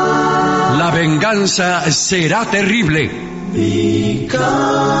venganza será terrible.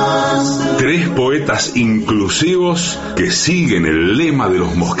 Tres poetas inclusivos que siguen el lema de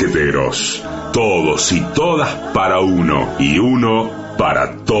los mosqueteros: todos y todas para uno, y uno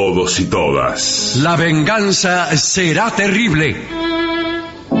para todos y todas. La venganza será terrible.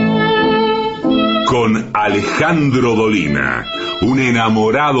 Con Alejandro Dolina, un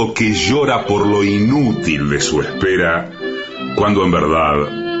enamorado que llora por lo inútil de su espera, cuando en verdad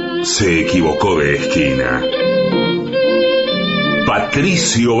se equivocó de esquina.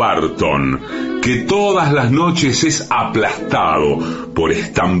 Patricio Barton, que todas las noches es aplastado por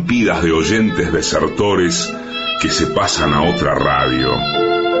estampidas de oyentes desertores que se pasan a otra radio.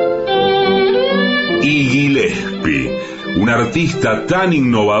 Y Gillespie, un artista tan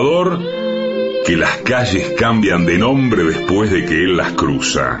innovador que las calles cambian de nombre después de que él las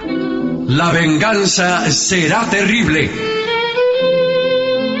cruza. La venganza será terrible.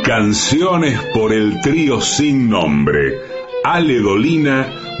 Canciones por el trío sin nombre: Ale Dolina,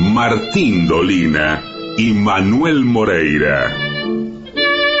 Martín Dolina y Manuel Moreira.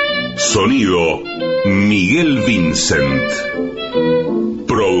 Sonido: Miguel Vincent.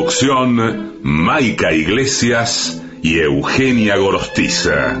 Producción: Maica Iglesias y Eugenia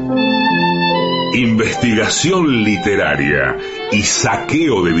Gorostiza. Investigación literaria y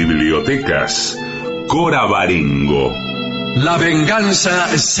saqueo de bibliotecas: Cora Barengo. La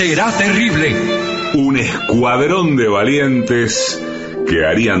venganza será terrible. Un escuadrón de valientes que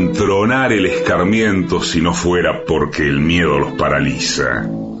harían tronar el escarmiento si no fuera porque el miedo los paraliza.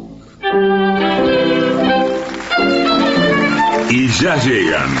 Y ya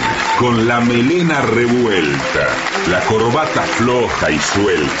llegan, con la melena revuelta, la corbata floja y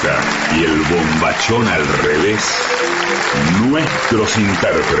suelta y el bombachón al revés, nuestros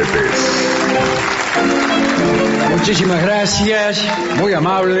intérpretes. Muchísimas gracias, muy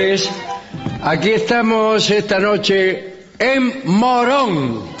amables. Aquí estamos esta noche en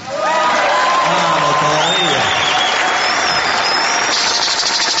Morón. Vamos, todavía.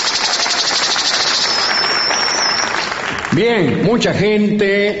 Bien, mucha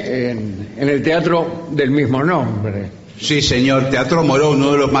gente en el teatro del mismo nombre. Sí, señor, Teatro Morón,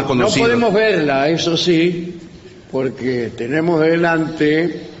 uno de los más No conocidos. podemos verla, eso sí, porque tenemos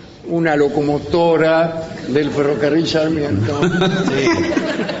delante una locomotora del ferrocarril Sarmiento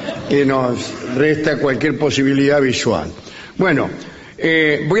que nos resta cualquier posibilidad visual. Bueno,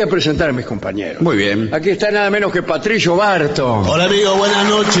 voy a presentar a mis compañeros. Muy bien. Aquí está nada menos que Patricio Barton. Hola, amigo, buenas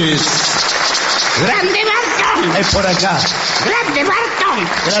noches. ¡Grande Barton! Es por acá. ¡Grande Barton!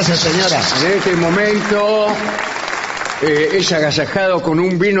 Gracias, señora. En este momento es agasajado con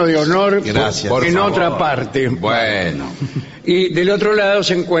un vino de honor. Gracias. Por en favor. otra parte. Bueno. Y del otro lado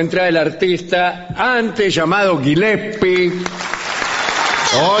se encuentra el artista antes llamado Gillespie.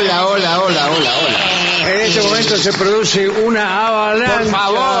 Hola, hola, hola, hola, hola. En este momento se produce una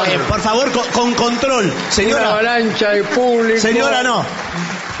avalancha. Por favor, con control. Una Señora, avalancha de público. señora, no.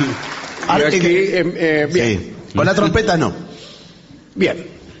 Y aquí, bien. Sí. Con la trompeta, no. Bien.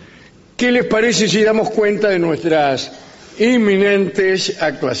 ¿Qué les parece si damos cuenta de nuestras inminentes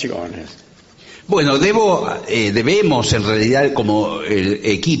actuaciones? Bueno, debemos en realidad como el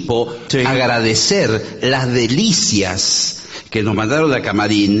equipo agradecer las delicias que nos mandaron a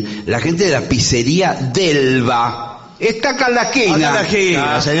Camarín la gente de la pizzería Delva. Está acá en la esquina. Acá en la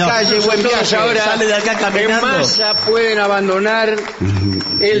esquina, señor. Calle Buen Todos Viaje. ahora Sale de acá caminando. en masa pueden abandonar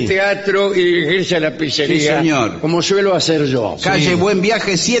el teatro y dirigirse a la pizzería. Sí, señor. Como suelo hacer yo. Calle Buen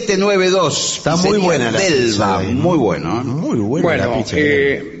Viaje 792. Está muy Pizzería buena la Delva. pizza, Muy bueno, ¿eh? Muy buena la Bueno, pizza.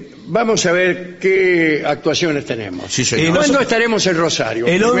 vamos a ver qué actuaciones tenemos. Sí, señor. ¿Cuándo estaremos en Rosario?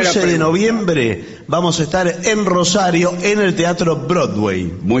 El Primera 11 de pregunta. noviembre vamos a estar en Rosario, en el Teatro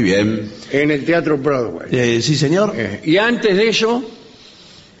Broadway. Muy bien. En el Teatro Broadway. Sí, señor. Y antes de eso,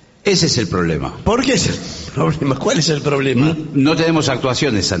 Ese es el problema. ¿Por qué es el problema? ¿Cuál es el problema? No tenemos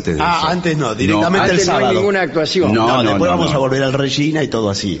actuaciones antes de eso. Antes no, directamente el antes no hay sábado. ninguna actuación. No. Después vamos a volver al Regina y todo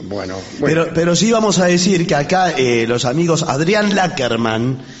así. Bueno. Pero sí vamos a decir que acá los amigos Adrián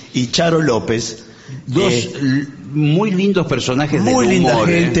Lackerman y Charo López, Dos muy lindos personajes muy del linda humor,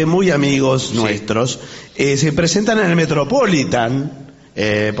 gente, muy amigos nuestros, se presentan en el Metropolitan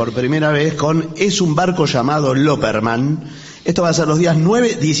por primera vez con Es un barco llamado Loperman. Esto va a ser los días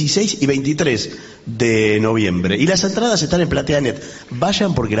 9, 16 y 23 de noviembre. Y las entradas están en PlateaNet.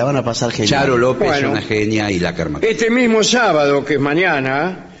 Vayan porque la van a pasar genial. Charo López, Bueno. una genia, y la Carmen. Este mismo sábado, que es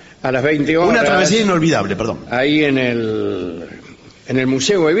mañana, a las 20 horas. Una travesía inolvidable, perdón. Ahí en el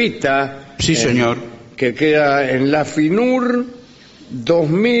Museo Evita. Sí, señor. Que queda en la FINUR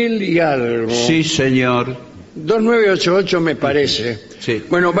 2000 y algo. Sí, señor. 2988 me parece. Sí.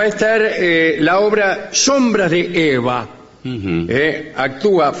 Bueno, va a estar la obra Sombras de Eva.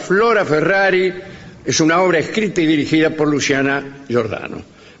 Actúa Flora Ferrari. Es una obra escrita y dirigida por Luciana Giordano.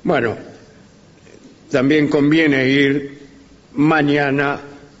 Bueno, también conviene ir mañana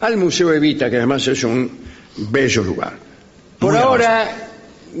al Museo Evita, que además es un bello lugar. Por ahora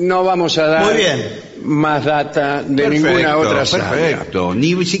no vamos a dar Muy bien. más data de ninguna otra sala. Perfecto.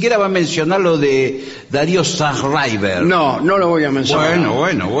 Ni siquiera va a mencionar lo de Darío Zahraiber. No lo voy a mencionar.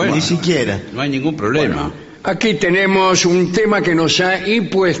 Bueno. Ni siquiera. No hay ningún problema. Aquí tenemos un tema que nos ha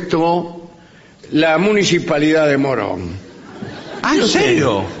impuesto la Municipalidad de Morón. ¿En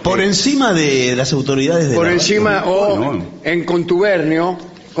serio? Por encima de las autoridades de Por la encima radio. o no. en contubernio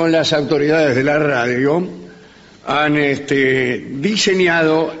con las autoridades de la radio han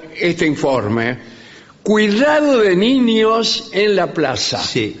diseñado este informe. Cuidado de niños en la plaza.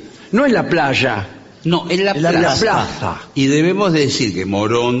 Sí. No en la playa. No, en la En la plaza. plaza. Y debemos decir que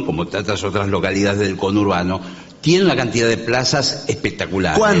Morón, como tantas otras localidades del conurbano, tiene una cantidad de plazas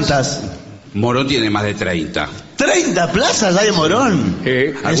espectaculares. ¿Cuántas? Morón tiene más de 30. ¿30 plazas hay en Morón?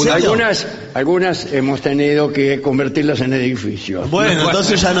 ¿En serio? algunas hemos tenido que convertirlas en edificios. Bueno,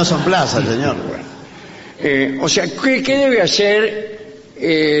 entonces ya no son plazas, señor. O sea, ¿qué debe hacer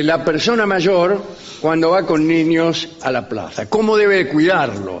la persona mayor cuando va con niños a la plaza? ¿Cómo debe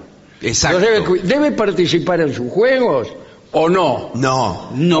cuidarlo? Exacto. ¿Debe participar en sus juegos o no?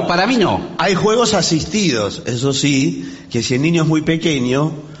 No. No, para mí no. Hay juegos asistidos, eso sí, que si el niño es muy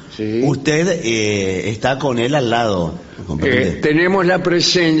pequeño, Sí. usted está con él al lado. ¿Comprende? Tenemos la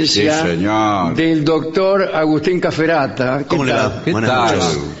presencia Sí, señor. del doctor Agustín Caferata, ¿Cómo le va? ¿Qué Buenas tal?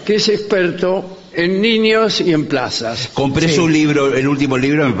 noches. que es experto en niños y en plazas. Compré Sí. su libro, el último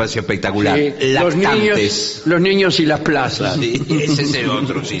libro me pareció espectacular. Sí, Lactantes. los niños y las plazas. Sí, ese es el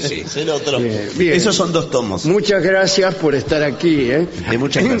otro, sí. Es el otro. Bien. Esos son 2 tomos. Muchas gracias por estar aquí.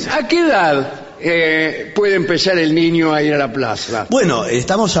 Muchas gracias. ¿A qué edad puede empezar el niño a ir a la plaza? Bueno,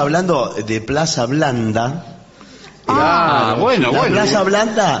 estamos hablando de Plaza Blanda. Bueno, La Plaza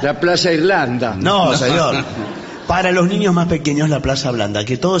Blanda. La Plaza Irlanda. No, señor. Para los niños más pequeños, la Plaza Blanda,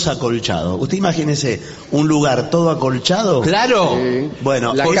 que todo es acolchado. Usted imagínese un lugar todo acolchado. Claro. Sí.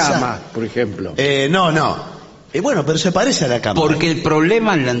 Bueno, la esa- cama, por ejemplo. No. Bueno, pero se parece a la cama. Porque el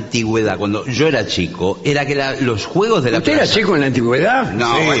problema en la antigüedad, cuando yo era chico, era que los juegos de la ¿Usted plaza... era chico en la antigüedad?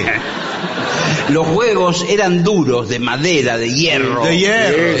 No, Sí. bueno. Los juegos eran duros, de madera, de hierro. De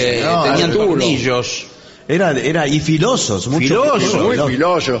hierro, no, tenían duro. tornillos. Era y filosos, mucho Filosos. Muy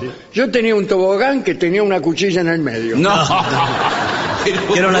filoso. Yo tenía un tobogán que tenía una cuchilla en el medio. No.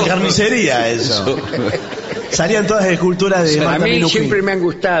 Que era una carnicería eso. Salían todas las esculturas de A Marta mí Minujín. siempre me han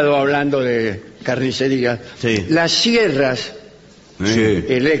gustado, hablando de carnicería, Sí. las sierras Sí.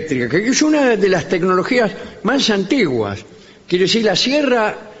 eléctricas, que es una de las tecnologías más antiguas. Quiere decir, la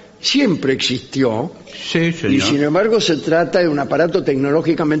sierra siempre existió, Sí, y señor. sin embargo se trata de un aparato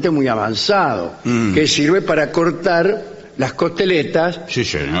tecnológicamente muy avanzado, que sirve para cortar las costeletas Sí,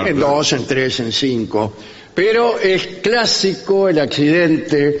 señor. en 2, en 3, en 5. Pero es clásico el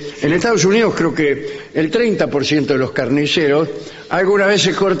accidente. En Estados Unidos creo que el 30% de los carniceros alguna vez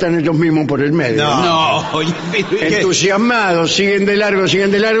se cortan ellos mismos por el medio. No, oye, Entusiasmados, siguen de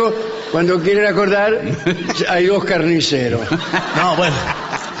largo. Cuando quieren acordar, hay 2 carniceros. No, bueno.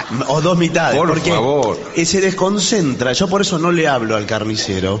 O 2 mitades. Por porque favor. Se desconcentra. Yo por eso no le hablo al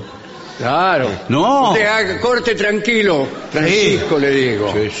carnicero. Claro. No. Usted corte tranquilo, Francisco, le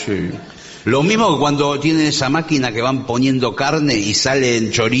digo. Sí. Lo mismo que cuando tienen esa máquina que van poniendo carne y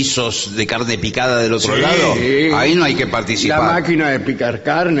salen chorizos de carne picada del otro Sí. lado, ahí no hay que La participar. máquina de picar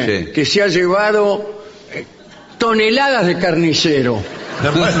carne, Sí. que se ha llevado toneladas de carnicero.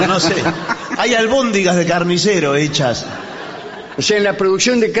 Pero bueno, no sé. Hay albóndigas de carnicero hechas. O sea, en la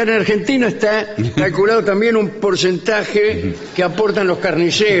producción de carne argentina está calculado también un porcentaje que aportan los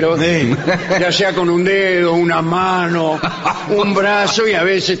carniceros, Sí. ya sea con un dedo, una mano, un brazo y a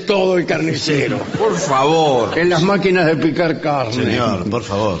veces todo el carnicero, Por favor. en las máquinas de picar carne. Señor, por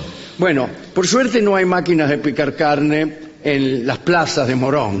favor. Bueno, por suerte no hay máquinas de picar carne en las plazas de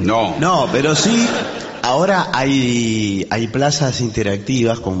Morón. No. No, pero sí, ahora hay plazas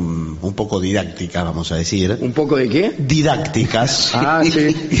interactivas con un poco didácticas, vamos a decir. ¿Un poco de qué? Didácticas. Ah,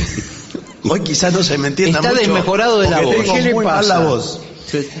 sí. Hoy quizás no se me entienda Está mucho. desmejorado de la porque voz. tengo ¿Qué le muy mal pasa? la voz.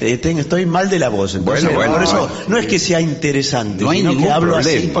 Estoy mal de la voz. Entonces, Bueno, por eso bueno. no es que sea interesante, No hay sino ningún que hablo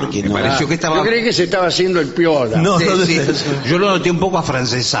problema. así porque Me no. pareció que estaba... Yo creí que se estaba haciendo el piola. No, Sí, no, sí. no. Yo lo noté un poco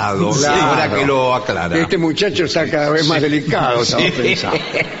afrancesado, Claro. ahora que lo aclara. Este muchacho está cada vez más delicado, estaba pensando.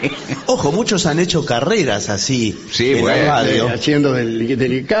 Ojo, muchos han hecho carreras así Sí, en bueno. la radio. Haciendo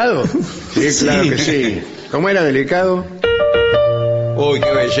delicado. Sí, claro que sí. ¿Cómo era delicado? Uy,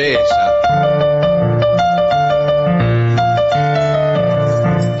 qué belleza.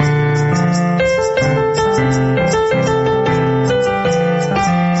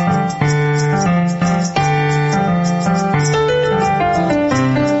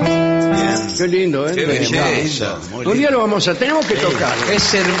 Qué lindo, ¿eh? Qué belleza. Un día lo tenemos que tocar.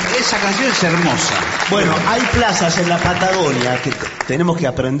 Esa canción es hermosa. Bueno, hay plazas en la Patagonia que tenemos que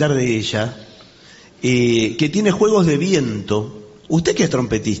aprender de ella, que tiene juegos de viento. Usted que es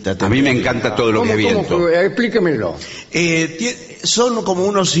trompetista. A mí me encanta todo lo que es viento. Explíquemelo. Son como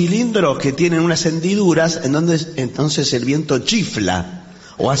unos cilindros que tienen unas hendiduras en donde entonces el viento chifla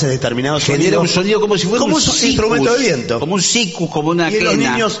o hace determinado sonido. Genera un sonido como si fuera como un instrumento de viento. Como un sicu, como una y quena. los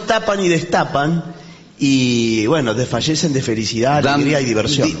niños tapan y destapan y bueno, desfallecen de felicidad, alegría y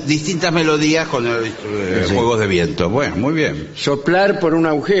diversión. Distintas melodías con juegos de viento. Bueno, muy bien. Soplar por un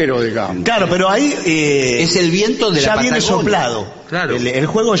agujero, digamos. Claro, pero ahí es el viento de la ya viene Patagonia. soplado. Claro. El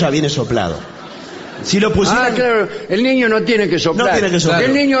juego ya viene soplado. Si lo pusieran... claro, el niño no tiene que soplar. No tiene que soplar.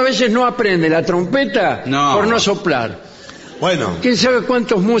 El niño a veces no aprende la trompeta No. por no soplar. Bueno, ¿Quién sabe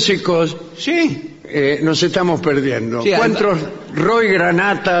cuántos músicos nos estamos perdiendo? Sí, ¿Cuántos Roy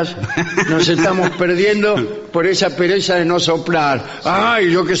Granatas nos estamos perdiendo por esa pereza de no soplar?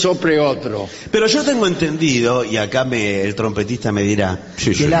 ¡Ay, yo que sople otro! pero yo tengo entendido, y acá el trompetista me dirá,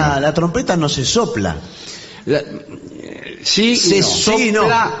 Sí, que la trompeta no se sopla. Sí, Se no. sopla, Sí, no.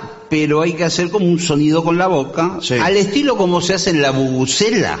 pero hay que hacer como un sonido con la boca, Sí. al estilo como se hace en la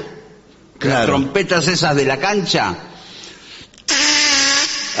bubucela. Claro. Las trompetas esas de la cancha.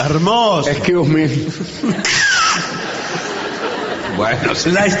 Hermoso. Excuse me. Bueno,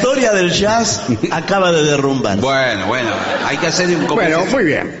 La historia del jazz acaba de derrumbar. bueno, hay que hacer un Bueno, muy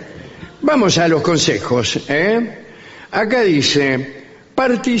bien. Vamos a los consejos. Acá dice,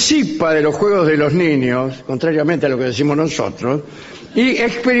 participa de los juegos de los niños, contrariamente a lo que decimos nosotros, y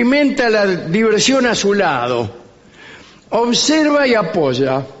experimenta la diversión a su lado. Observa y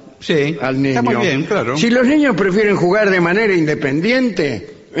apoya Sí, al niño. está muy bien, claro. Si los niños prefieren jugar de manera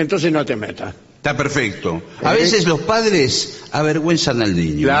independiente, entonces no te metas. Está perfecto. A veces los padres avergüenzan al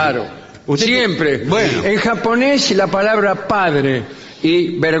niño. Claro. Usted- Siempre. Bueno. En japonés la palabra padre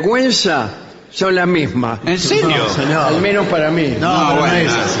y vergüenza son la misma. ¿En serio? No, señor. Al menos para mí. No, pero bueno, no es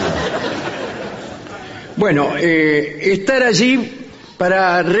nada. así. Bueno, estar allí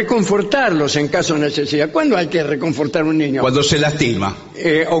para reconfortarlos en caso de necesidad. ¿Cuándo hay que reconfortar a un niño? Cuando se lastima.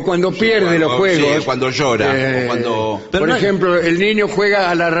 O cuando pierde los juegos. Sí, cuando llora. O cuando... Por ejemplo, el niño juega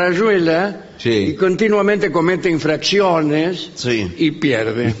a la rayuela Sí. y continuamente comete infracciones Sí. y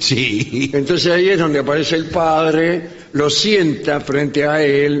pierde. Sí. Entonces ahí es donde aparece el padre, lo sienta frente a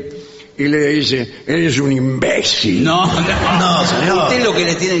él y le dice, eres un imbécil. No, No, señor. Usted lo que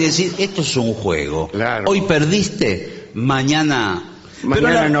le tiene que decir, esto es un juego. Claro. Hoy perdiste, mañana...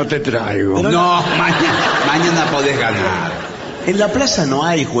 Mañana no te traigo. Pero No, mañana podés ganar. En la plaza no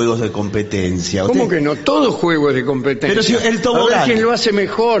hay juegos de competencia. ¿Cómo Usted- que no? Todo juego es de competencia. Pero si el tobogán. A ver quién lo hace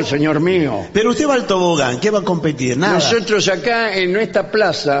mejor, señor mío. Pero usted va al tobogán, ¿qué va a competir? Nada. Nosotros acá en nuestra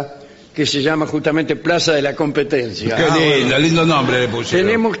plaza, que se llama justamente Plaza de la Competencia, Qué lindo nombre le pusieron.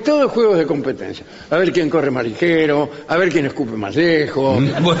 tenemos todos juegos de competencia. A ver quién corre más ligero, a ver quién escupe más lejos.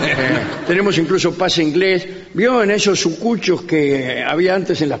 Bueno. Tenemos incluso pase inglés. ¿Vio en esos sucuchos que había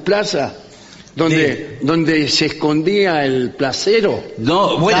antes en las plazas? Donde se escondía el placero.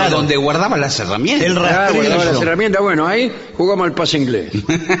 No, bueno, Claro. donde guardaba las herramientas. El Ah, rastrillo. guardaba las herramientas. Bueno, ahí jugamos al pase inglés.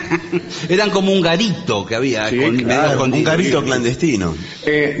 Eran como un garito que había. Sí, medio claro, Un escondido. garito clandestino.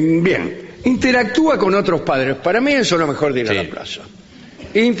 Bien, interactúa con otros padres. Para mí eso es lo mejor de ir a Sí. la plaza.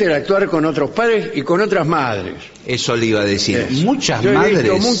 Interactuar con otros padres y con otras madres. Eso le iba a decir. Eso. Muchas Yo he madres...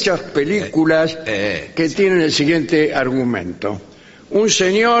 visto muchas películas que tienen el siguiente argumento. Un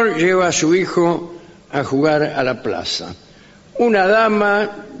señor lleva a su hijo a jugar a la plaza. Una dama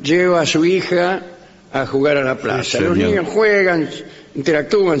lleva a su hija a jugar a la plaza. Sí, Los señor. niños juegan,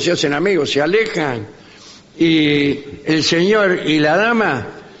 interactúan, se hacen amigos, se alejan y el señor y la dama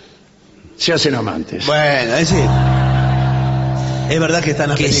se hacen amantes. Bueno, es decir, es verdad que están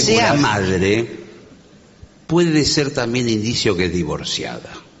las Que películas. sea madre puede ser también indicio que es divorciada.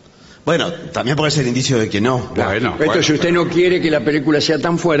 Bueno, también puede ser indicio de que no. Esto, si usted no quiere que la película sea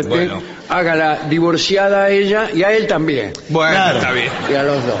tan fuerte, Bueno. hágala divorciada a ella y a él también. Bueno, Claro. está bien. Y a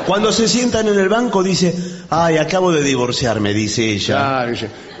los dos. Cuando se sientan en el banco dice, ay, acabo de divorciarme, dice ella. Claro, dice,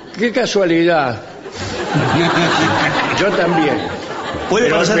 qué casualidad. Yo también. Puede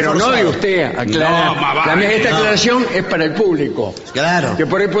pasar pero no forzado. de usted, aclara. No, más vale, Esta no. aclaración es para el público. Claro. Que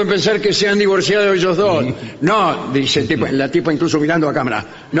por ahí pueden pensar que se han divorciado ellos dos. No, dice el tipo, la tipa incluso mirando a cámara.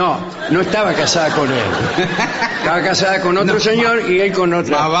 No estaba casada con él. Estaba casada con otro señor y él con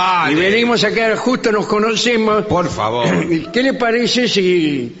otra. Vale. Y venimos acá, justo nos conocemos. Por favor. ¿Qué le parece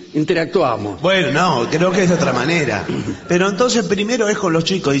si interactuamos? Bueno, no, creo que es de otra manera. Pero entonces primero es con los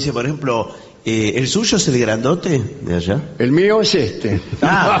chicos, dice, por ejemplo, ¿el suyo es el grandote de allá? El mío es este.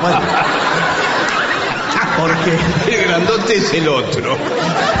 Ah, bueno. Porque... El grandote es el otro.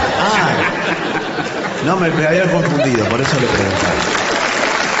 Ah, no, me había confundido, por eso le preguntaba.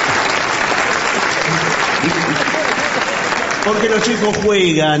 Porque los chicos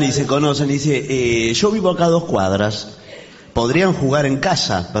juegan y se conocen y dice, yo vivo acá a 2 cuadras, podrían jugar en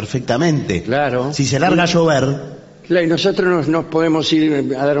casa perfectamente. Claro. Si se larga a llover... Claro, y nosotros nos podemos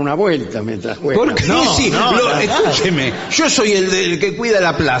ir a dar una vuelta mientras juegan. ¿Por qué? No, Sí, no, no. escúcheme, yo soy el que cuida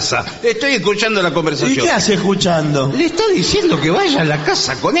la plaza. Estoy escuchando la ¿Y conversación. qué hace escuchando? Le está diciendo que vaya a la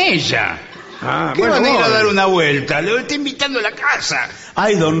casa con ella. Ah, Que bueno, van a ir a voy. dar una vuelta. Le está invitando a la casa.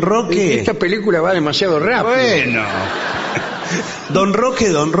 Ay, don Roque. Esta película va demasiado rápido. Bueno. Don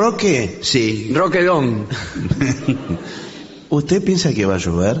Roque. Sí. Roquedón. ¿Usted piensa que va a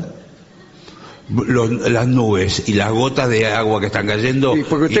llover? Las nubes y las gotas de agua que están cayendo. Sí,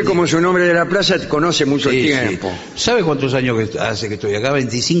 porque usted, como es un hombre de la plaza, conoce mucho el Sí, tiempo. sí. ¿Sabe cuántos años hace que estoy acá?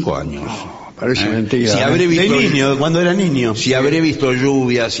 25 años. Parece mentira. Si habré De visto, niño, cuando era niño. si habré visto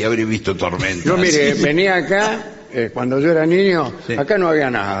lluvias, si habré visto tormentas. Yo, mire, venía acá, cuando yo era niño, Sí. acá no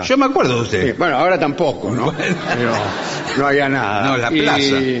había nada. Yo me acuerdo de usted. Sí, bueno, ahora tampoco, ¿no? Pero no había nada. No, la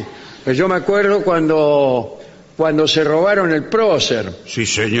plaza. Pues yo me acuerdo cuando se robaron el prócer. Sí,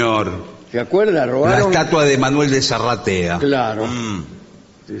 señor. ¿Se acuerda? La Robaron. estatua de Manuel de Zarratea. Claro. Mm.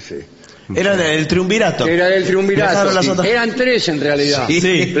 Sí, sí. Era del triunvirato. Era del triunvirato. Dejaron las otras- Eran 3 en realidad.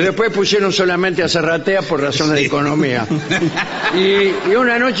 Sí. Pero después pusieron solamente a Zarratea por razones de economía. Y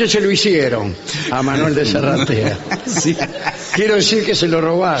una noche se lo hicieron a Manuel de Zarratea. Sí. Quiero decir que se lo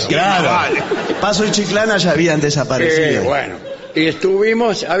robaron. Claro. Paso y Chiclana ya habían desaparecido. Bueno. Y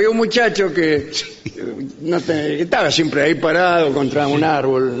estuvimos, había un muchacho que estaba siempre ahí parado contra un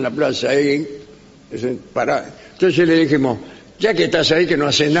árbol en la plaza ahí, parado. Entonces le dijimos, ya que estás ahí que no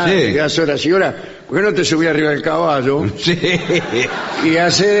haces nada, Sí. que quedas horas y horas, ¿por qué no te subí arriba del caballo Sí. y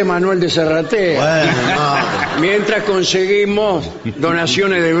hace de Manuel de Zarratea? Bueno, no. Mientras conseguimos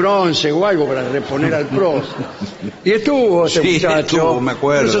donaciones de bronce o algo para reponer al pros. Y estuvo ese Sí, muchacho. estuvo, me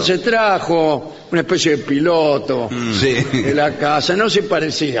acuerdo. Incluso se trajo una especie de piloto Sí. de la casa. No se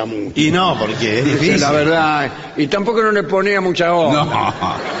parecía mucho. Y no, porque es Esa difícil. es la verdad. Y tampoco no le ponía mucha onda.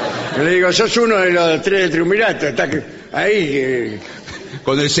 No. Le digo, sos uno de los 3 del triunvirato. Está ahí,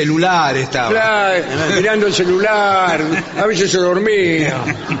 Con el celular estaba. claro, mirando el celular. A veces se dormía.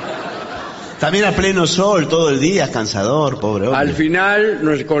 También a pleno sol todo el día, es cansador, pobre hombre. Al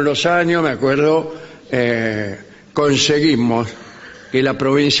final, con los años, me acuerdo, conseguimos que la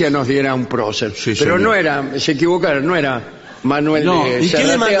provincia nos diera un prócer. Sí, pero señor. no era, se equivocaron, no era Manuel No, de ¿y qué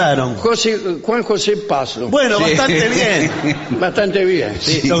le Zarratea, mandaron? Juan José Paso. Bueno, Sí. bastante bien. Bastante bien.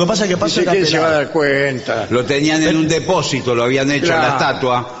 Sí, lo que pasa es que Paso Dice, era ¿quién se va a pelado. dar cuenta? Lo tenían en un depósito, lo habían hecho en la Claro.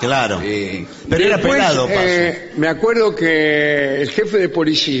 estatua. Claro. Sí. Pero era Después, pelado, Paso. me acuerdo que el jefe de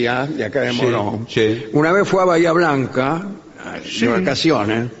policía de acá de Morón, sí. una vez fue a Bahía Blanca, de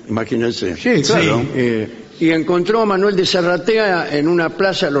vacaciones, imagínense. Sí, claro. Y encontró a Manuel de Zarratea en una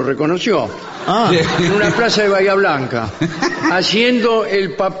plaza, lo reconoció, Ah, en una plaza de Bahía Blanca, haciendo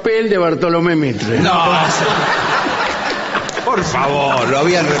el papel de Bartolomé Mitre. No. Por favor, lo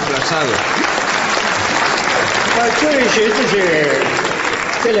habían reemplazado. Yo dije,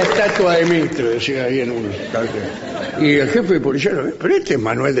 esta es la estatua de Mitre, decía ahí en un cartel. Y el jefe de policía lo ve, pero este es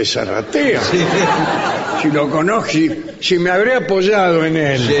Manuel de Zarratea. Si lo conozco, si me habré apoyado en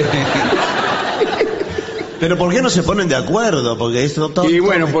él. pero ¿por qué no se ponen de acuerdo? Porque esto todo... Y todo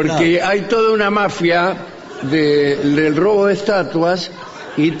bueno, mezclado. porque hay toda una mafia del robo de estatuas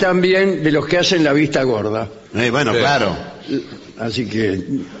y también de los que hacen la vista gorda. Bueno, Sí. claro. Así que,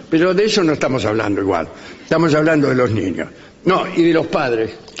 pero de eso no estamos hablando igual. Estamos hablando de los niños. No, y de los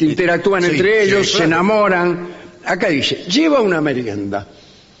padres, que interactúan Sí, entre sí, ellos, claro. se enamoran. Acá dice, lleva una merienda.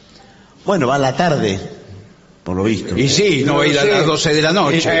 Bueno, va a la tarde, por lo visto. Y sí, no va a ir a las 12 de la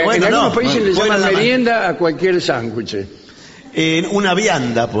noche. Bueno, en algunos no, países bueno, le llaman buena la merienda a cualquier sándwich. Una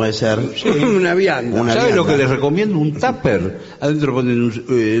vianda puede ser. Una vianda. Una ¿Sabes lo vianda. que les recomiendo? Un tupper. Adentro ponen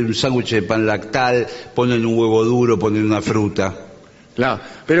un sándwich de pan lactal, ponen un huevo duro, ponen una fruta. Claro,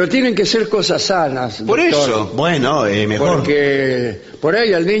 pero tienen que ser cosas sanas. Por doctor, eso. Bueno, mejor. Porque por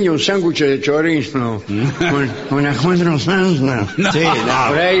ahí al niño un sándwich de chorizo con las cuatro salsas. No. Sí, no.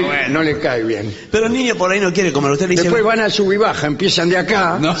 Por ahí no le cae bien. Pero el niño por ahí no quiere comer. Usted le dice... Después van a sub y baja, empiezan de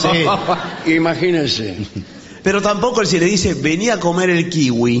acá. No. Sí. Imagínense. Pero tampoco si le dice, vení a comer el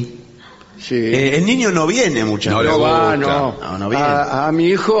kiwi. Sí. El niño no viene muchas No veces. le gusta. No viene. A mi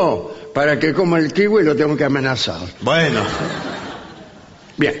hijo, para que coma el kiwi, lo tengo que amenazar. Bueno,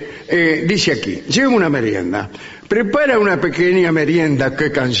 Bien, dice aquí, lleva una merienda. Prepara una pequeña merienda.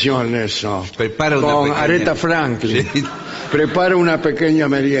 ¿Qué canción eso? Prepara una Con pequeña- Aretha Franklin. Sí. Prepara una pequeña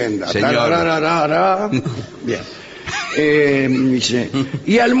merienda. Señor. Tarararara. Bien. Dice,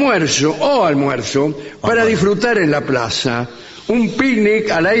 y almuerzo para disfrutar en la plaza. Un picnic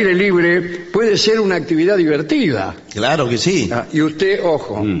al aire libre puede ser una actividad divertida. claro que sí. Ah, y usted,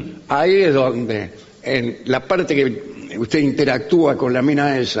 ojo, ahí es donde, en la parte que usted interactúa con la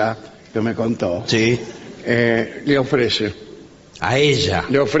mina esa que me contó, Sí. le ofrece. A ella.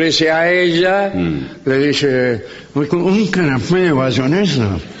 Le ofrece a ella, le dice, un canapé de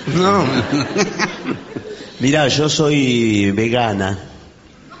bayonesa. No. Mirá, yo soy vegana.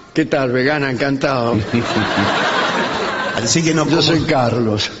 ¿Qué tal, vegana? Encantado. Así que no Yo como, soy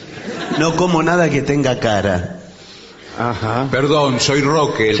Carlos. no como nada que tenga cara. Ajá. Perdón, soy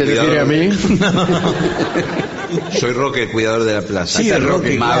Roque, el ¿Se refiere cuidador. a mí? Soy Roque, el cuidador de la plaza. Sí, el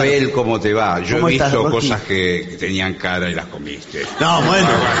Roque, Mabel, claro. ¿cómo te va? Yo ¿Cómo he estás, visto Roque? cosas que tenían cara y las comiste. No, bueno.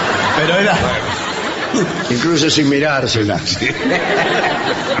 Pero Incluso sin mirársela.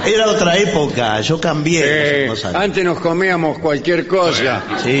 era otra época. Yo cambié. hace unos años. Antes nos comíamos cualquier cosa.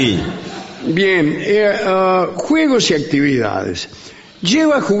 Sí. Bien, juegos y actividades.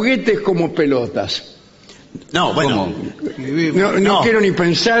 Lleva juguetes como pelotas. No, bueno. No, No. quiero ni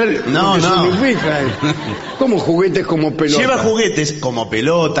pensar No, lo que no. significa. ¿Cómo juguetes como pelotas? Lleva juguetes como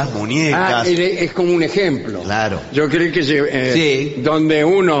pelotas, muñecas. Es como un ejemplo. Claro. Yo creí que Sí. donde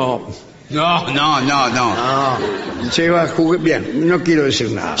uno No. No. lleva juguetes. Bien, no quiero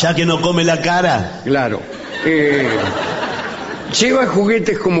decir nada. Ya que no come la cara. Claro. Lleva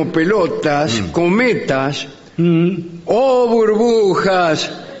juguetes como pelotas, cometas o burbujas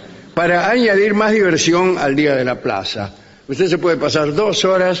para añadir más diversión al día de la plaza. Usted se puede pasar 2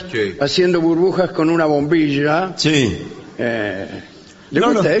 horas Sí. haciendo burbujas con una bombilla. Sí. ¿Le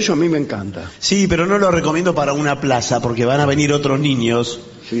No, gusta no. eso? A mí me encanta. Sí, pero no lo recomiendo para una plaza porque van a venir otros niños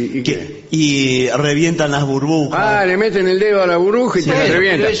Sí, ¿y qué? y revientan las burbujas. Le meten el dedo a la burbuja y te la pero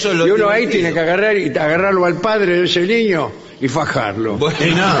revienta. eso es lo Y uno ahí divertido. tiene que agarrarlo al padre de ese niño y fajarlo.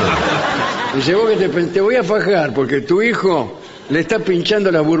 Y nada. Dice, vos que te voy a fajar porque tu hijo le está pinchando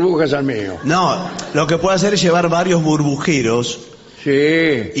las burbujas al mío. No, lo que puede hacer es llevar varios burbujeros Sí.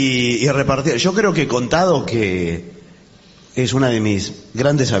 y repartir. Yo creo que he contado que es una de mis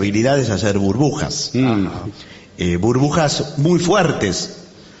grandes habilidades hacer burbujas. Burbujas muy fuertes.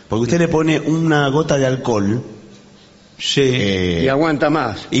 Porque usted le pone una gota de alcohol Sí. Y aguanta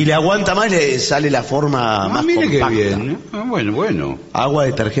más. y le aguanta más y le sale la forma más mire qué compacta. bien. Bueno. Agua,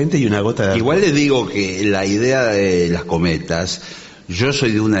 detergente y una gota de alcohol. Igual le digo que la idea de las cometas, yo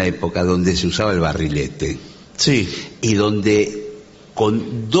soy de una época donde se usaba el barrilete Sí. y donde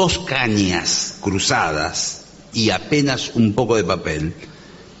con 2 cañas cruzadas y apenas un poco de papel,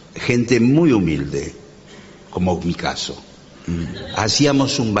 gente muy humilde, como mi caso,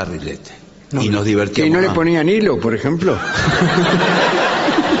 hacíamos un barrilete y nos ¿Y divertíamos. no le ponían hilo, por ejemplo?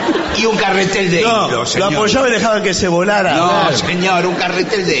 Y un carretel de No, hilo, lo señor. apoyaba y dejaba que se volara. No, Claro. señor, un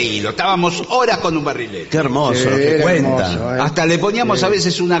carretel de hilo. Estábamos horas con un barrilete. Qué hermoso lo Sí, que era cuenta. hermoso, Hasta le poníamos a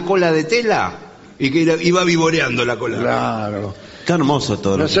veces una cola de tela y que iba vivoreando la cola. Claro. Qué hermoso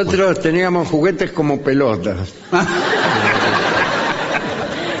todo lo que cuenta. Nosotros teníamos juguetes como pelotas.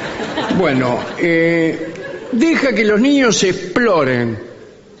 Bueno, deja que los niños exploren.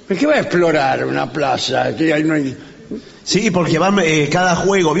 ¿Qué va a explorar una plaza? Que ahí no hay... Sí, porque van cada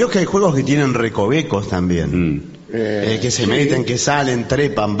juego. Vio que hay juegos que tienen recovecos también. Que se sí. meten, que salen,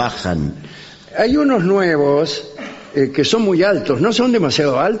 trepan, bajan. Hay unos nuevos que son muy altos. ¿No son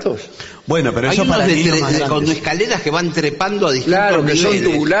demasiado altos? Bueno, pero Hay eso unos para niños más con grandes. escaleras que van trepando a distintos Claro, que son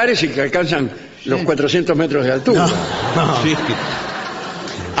niveles. tubulares y que alcanzan los 400 metros de altura. No. Sí.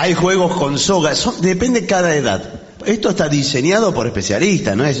 Hay juegos con soga. Depende cada edad. Esto está diseñado por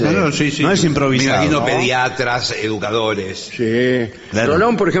especialistas, no es, Sí. no es improvisado. Me imagino ¿no? pediatras, educadores. Sí. Claro.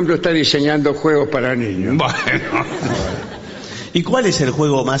 Rolón, por ejemplo, está diseñando juegos para niños. Bueno. ¿Y cuál es el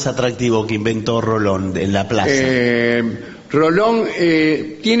juego más atractivo que inventó Rolón en la plaza? Rolón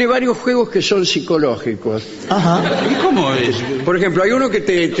tiene varios juegos que son psicológicos. Ajá. ¿Y cómo es? Por ejemplo, hay uno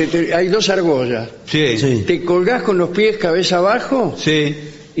que hay dos argollas. Sí. Sí. Te colgás con los pies cabeza abajo Sí.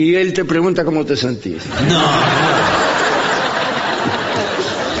 y él te pregunta cómo te sentís.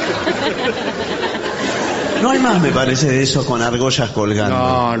 No hay más, me parece, de eso con argollas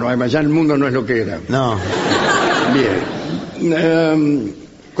colgando. No hay más. Ya el mundo no es lo que era. No. Bien.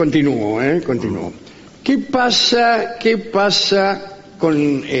 Continúo. ¿Qué pasa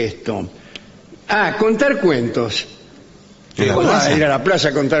con esto? Contar cuentos. ¿En la ¿Cómo vas a plaza? ir a la plaza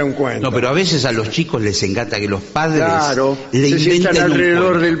a contar un cuento? No, pero a veces a los chicos les encanta que los padres Claro, le se sientan inventen un alrededor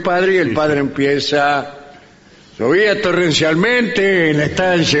cuento. del padre y el padre empieza. Llovía torrencialmente en la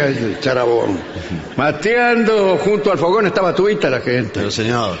estancia del Charabón. Mateando junto al fogón estaba tuita la gente. Pero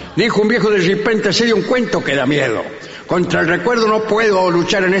señor. Dijo un viejo de repente, se dio un cuento que da miedo. Contra el recuerdo no puedo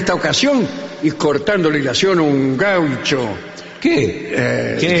luchar en esta ocasión. Y cortando la hilación un gaucho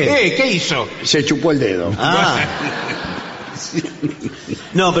 ¿Qué? ¿Qué? ¿Qué hizo? se chupó el dedo.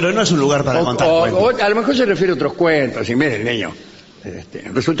 No, pero no es un lugar para contar cuentos. O a lo mejor se refiere a otros cuentos. Y miren, niño,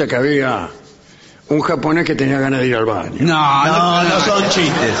 resulta que había un japonés que tenía ganas de ir al baño. No son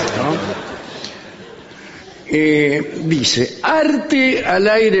chistes. Dice, arte al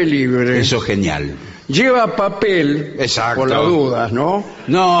aire libre. Eso es genial. Lleva papel, Exacto. por las dudas, ¿no?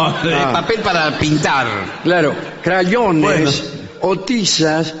 No, papel para pintar. Claro, crayones o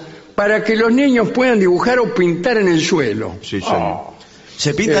tizas para que los niños puedan dibujar o pintar en el suelo. Sí, sí.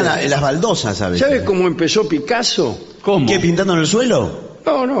 Se pintan las baldosas, ¿sabes? ¿Sabes cómo empezó Picasso? ¿Cómo? ¿Qué, pintando en el suelo?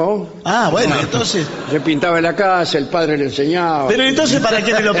 No. Bueno, entonces... Se pintaba en la casa, el padre le enseñaba. Pero entonces, ¿para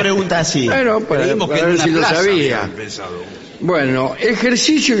qué me lo pregunta así? Bueno, para Creímos que ver en una si lo plaza sabía. habían pensado. Bueno,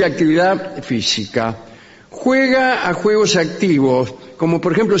 ejercicio y actividad física. Juega a juegos activos, como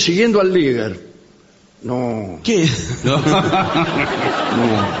por ejemplo siguiendo al líder. No. ¿Qué?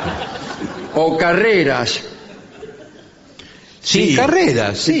 O carreras. Sí,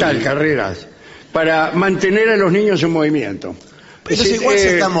 carreras. ¿Qué Sí. tal carreras? Para mantener a los niños en movimiento. Pero si igual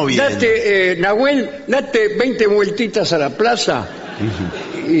se está moviendo. Nahuel, date 20 vueltitas a la plaza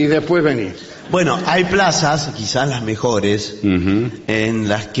y después vení. Bueno, hay plazas, quizás las mejores, en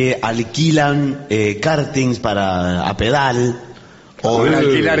las que alquilan kartings a pedal o Para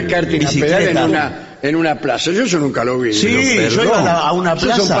alquilar karting a pedal bicicleta. en una plaza. Yo eso nunca lo vi. Sí, Pero yo iba a una esos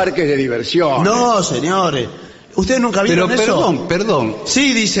plaza. son parques de diversión. No, señores. ¿Ustedes nunca Pero vieron eso? perdón.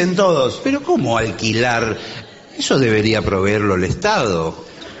 Sí, dicen todos. Pero ¿cómo alquilar? Eso debería proveerlo el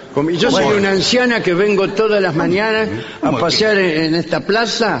Estado. Yo soy una anciana que vengo todas las mañanas a ¿Cómo? pasear en esta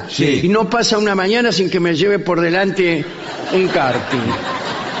plaza Sí. y no pasa una mañana sin que me lleve por delante un karting.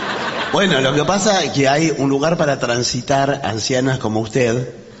 Bueno, lo que pasa es que hay un lugar para transitar ancianas como usted.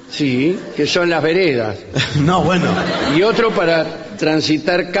 Sí, que son las veredas. No, bueno. Y otro para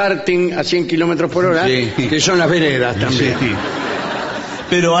transitar karting a 100 kilómetros por hora, Sí. que son las veredas también. Sí.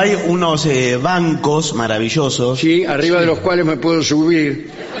 Pero hay unos bancos maravillosos. Sí, arriba de los cuales me puedo subir.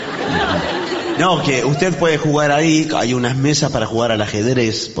 No, que usted puede jugar ahí. Hay unas mesas para jugar al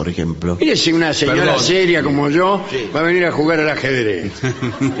ajedrez, por ejemplo. Mire si una señora Perdón. seria como yo va a venir a jugar al ajedrez.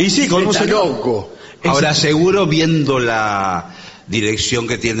 Y sí, con un Está señor. loco. Ahora, seguro viendo la dirección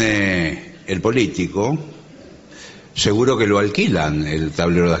que tiene el político, seguro que lo alquilan el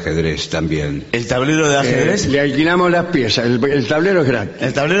tablero de ajedrez también. El tablero de ajedrez. Le alquilamos las piezas, el tablero es gratis.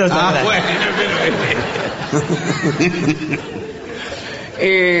 El tablero está grande.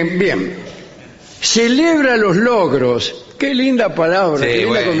 Bien, celebra los logros. Qué linda palabra, Sí, qué linda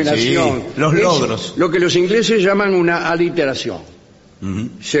bueno, combinación. sí, los Es logros. Lo que los ingleses llaman una aliteración.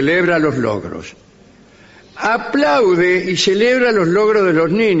 Celebra los logros. Aplaude y celebra los logros de los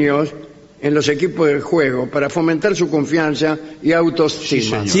niños en los equipos de juego para fomentar su confianza y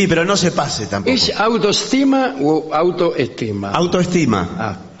autoestima. Sí, pero no se pase tampoco. ¿Es autoestima o autoestima?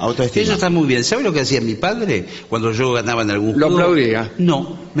 Autoestima. Autoestima. Eso está muy bien. ¿Sabe lo que hacía mi padre cuando yo ganaba en algún ¿Lo juego? aplaudía?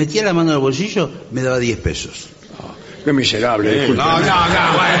 No, metía la mano en el bolsillo, me daba 10 pesos. Qué miserable, disculpe. bueno.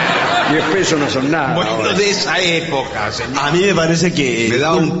 10 pesos no son nada. Bueno, ahora. de esa época, señor. A mí me parece que... Me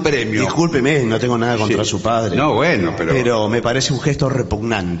da un premio. Discúlpeme, no tengo nada contra Sí. su padre. No, bueno, Pero me parece un gesto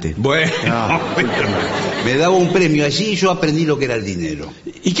repugnante. Bueno, me daba un premio así y yo aprendí lo que era el dinero.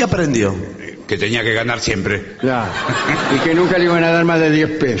 ¿Y qué aprendió? Que tenía que ganar siempre. Claro. Y que nunca le iban a dar más de 10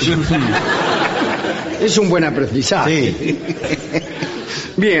 pesos. Es un buen aprendizaje. Sí.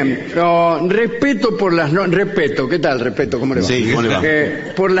 Bien, respeto por las respeto, ¿qué tal? Respeto, ¿cómo le va? Sí, ¿cómo le va?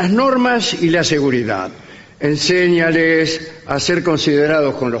 Por las normas y la seguridad. Enséñales a ser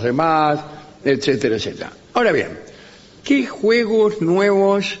considerados con los demás, etcétera, etcétera. Ahora bien, ¿qué juegos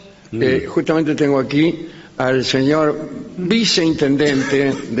nuevos, justamente tengo aquí al señor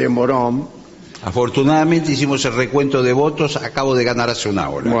viceintendente de Morón. Afortunadamente hicimos el recuento de votos, acabo de ganar hace una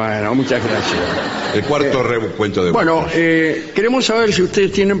hora. Bueno, muchas gracias. El cuarto recuento de Bueno, votos. queremos saber si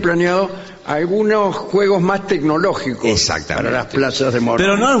ustedes tienen planeado algunos juegos más tecnológicos Exactamente. para las plazas de Morón.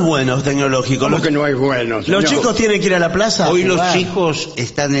 Pero no es bueno tecnológico. ¿Cómo que no es bueno, señor? Los chicos tienen que ir a la plaza. Hoy a los jugar. chicos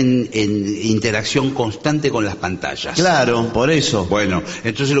están en interacción constante con las pantallas. Claro, por eso. Bueno,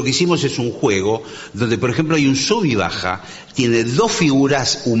 entonces lo que hicimos es un juego donde, por ejemplo, hay un sub y baja, tiene dos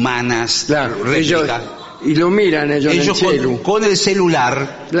figuras humanas, Claro, réplica. y lo miran ellos en el celu. con el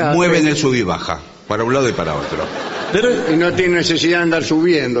celular Claro, mueven sí. el sub y baja, para un lado y para otro. Y no tiene necesidad de andar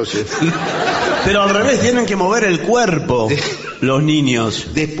subiéndose. Pero al revés, tienen que mover el cuerpo los niños.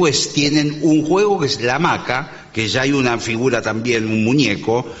 Después tienen un juego que es la hamaca, que ya hay una figura también, un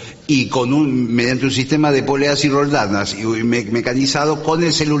muñeco, y mediante un sistema de poleas y roldanas y mecanizado, con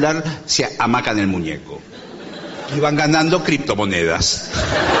el celular se hamacan el muñeco. Y van ganando criptomonedas.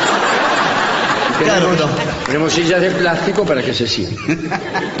 Claro, Tenemos sillas de plástico para que se sienten.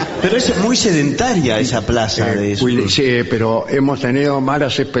 pero es muy sedentaria esa plaza de eso. Sí, pero hemos tenido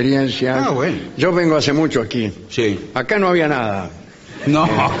malas experiencias. Ah, bueno. Yo vengo hace mucho aquí. Sí. Acá no había nada. No.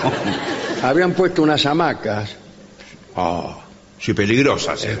 Habían puesto unas hamacas. Sí,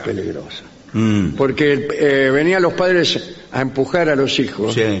 peligrosas. Es eran. peligrosa. Mm. Porque venían los padres a empujar a los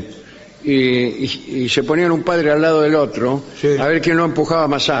hijos. Sí. Y se ponían un padre al lado del otro, Sí. a ver quién lo empujaba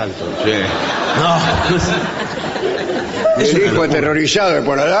más alto. Sí. No. El hijo locura. aterrorizado de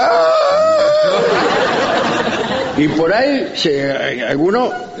por allá. Y por ahí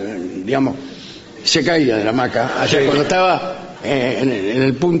alguno, digamos, se caía de la hamaca. O sea, Sí. cuando estaba en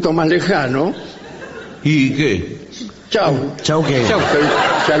el punto más lejano. ¿Y qué? Chau. Chau, ¿qué? Estoy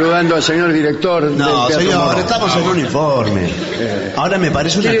saludando al señor director del No, Teatro señor, Morón. estamos en uniforme. Ahora me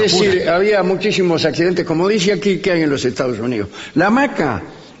parece una Quiere locura. decir, había muchísimos accidentes, como dice aquí, que hay en los Estados Unidos. La hamaca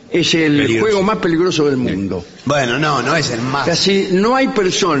es el Peligroso. juego más peligroso del mundo. Bueno, no es el más. Casi no hay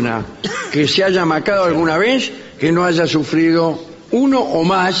persona que se haya hamacado alguna vez que no haya sufrido uno o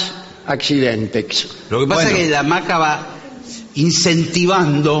más accidentes. Lo que pasa Bueno. es que la hamaca va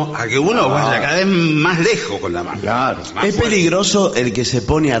incentivando a que uno vaya cada vez más lejos con la hamaca. Claro. Más Es fuerte. peligroso el que se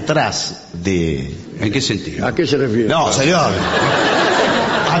pone atrás de... ¿En qué sentido? ¿A qué se refiere? No, señor.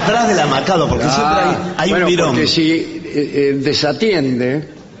 Atrás del hamacado, porque siempre hay bueno, un virón. porque si desatiende,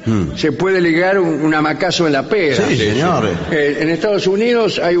 se puede ligar un hamacazo en la pera. Sí, señor. En Estados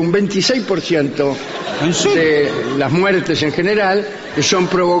Unidos hay un 26% ¿En serio? de las muertes en general que son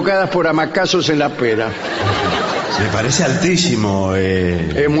provocadas por hamacazos en la pera. Me parece altísimo.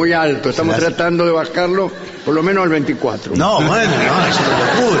 Es muy alto, estamos Las- tratando de bajarlo por lo menos al 24. No, bueno, no, es una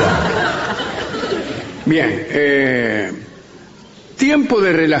locura. Bien, tiempo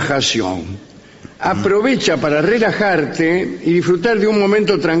de relajación. Aprovecha para relajarte y disfrutar de un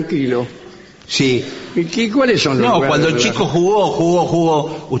momento tranquilo. Sí. ¿Y cuáles son los No, lugares cuando de el chico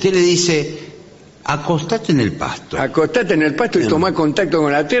jugó, usted le dice, acostate en el pasto. acostate en el pasto y tomá contacto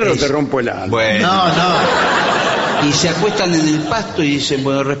con la tierra o te rompo el alma? Bueno. No. Y se acuestan en el pasto y dicen,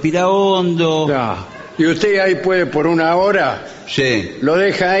 bueno, respira hondo. Ya. Y usted ahí puede por una hora, Sí. lo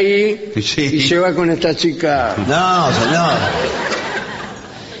deja ahí Sí. y se va con esta chica. No, señor.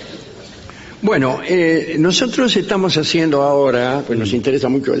 Bueno, nosotros estamos haciendo ahora, pues nos interesa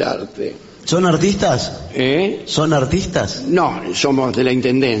mucho el arte. ¿Son artistas? ¿Eh? ¿Son artistas? No, somos de la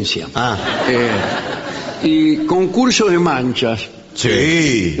Intendencia. Ah. Y concurso de manchas,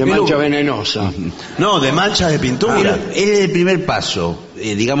 Sí. de mancha venenosa. No, de manchas de pintura. Es el primer paso.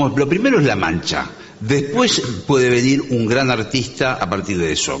 Digamos, lo primero es la mancha. Después puede venir un gran artista a partir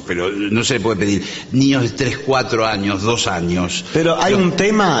de eso, pero no se le puede pedir niños de 3, 4 años, 2 años. Pero hay un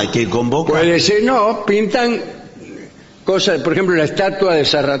tema que convoca. Puede ser, no, pintan cosas, por ejemplo, la estatua de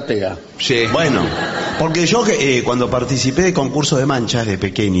Zarratea. Sí. Bueno, porque yo cuando participé de concursos de manchas de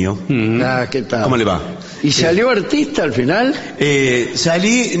pequeño, Ah, ¿qué tal? ¿cómo le va? ¿Y salió artista al final?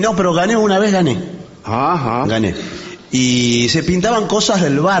 Salí, no, pero gané una vez, gané. Gané. Y se pintaban cosas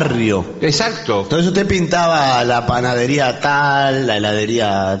del barrio. Exacto. Entonces usted pintaba la panadería tal, la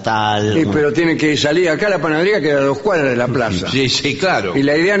heladería tal. Sí, pero tiene que salir acá, la panadería queda a 2 cuadras de la plaza. Sí, sí, claro. Y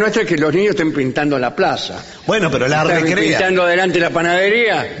la idea nuestra es que los niños estén pintando la plaza. Bueno, pero la Están recrea. pintando delante la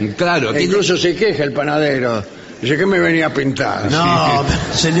panadería. Claro. E incluso se queja el panadero. Dice, ¿qué me venía a pintar? No,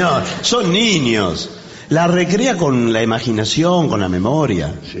 señor, son niños. La recrea con la imaginación, con la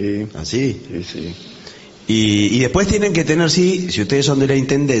memoria. Sí, Así. sí, sí. Y después tienen que tener, sí, si ustedes son de la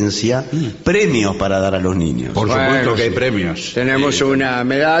intendencia, premios para dar a los niños. Por Bueno, supuesto que hay sí. premios. Tenemos una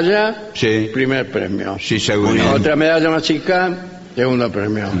medalla, Sí. primer premio. Sí, seguro. Otra medalla más chica, segundo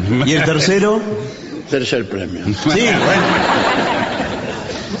premio. ¿Y el tercero? tercer premio. Sí, bueno.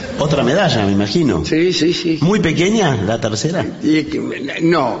 Otra medalla, me imagino. Sí, sí, sí. ¿Muy pequeña la tercera?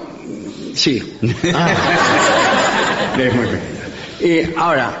 No, sí. Es muy pequeña.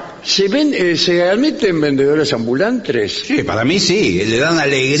 Ahora, ¿se admiten vendedores ambulantes? Sí, para mí sí, le dan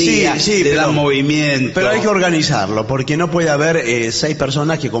alegría, le dan movimiento. Pero hay que organizarlo, porque no puede haber 6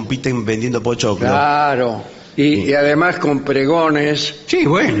 personas que compiten vendiendo pochoclo. Claro. Y además con pregones. Sí,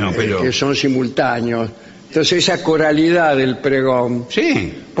 bueno, pero... que son simultáneos. Entonces esa coralidad del pregón.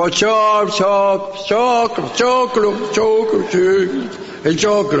 Sí. Choclo, sí. El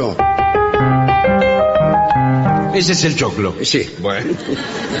choclo. Ese es el choclo. Sí. Bueno.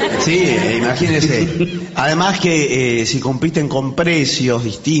 Sí, imagínese. Además que si compiten con precios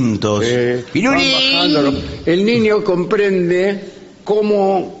distintos. Van bajándolo. El niño comprende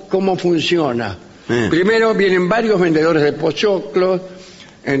cómo funciona. Primero vienen varios vendedores de pochoclos,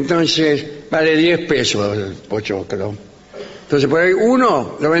 entonces vale 10 pesos el pochoclo. Entonces por ahí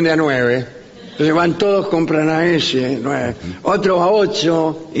uno lo vende a 9. Entonces van todos, compran a ese, 9. Otros a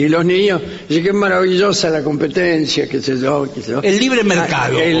 8, y los niños dicen que es maravillosa la competencia, qué sé yo. El libre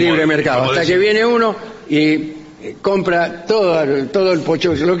mercado. El libre mercado. Hasta que viene uno y compra todo el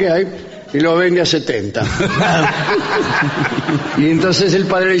pochoclo que hay y lo vende a 70. Y entonces el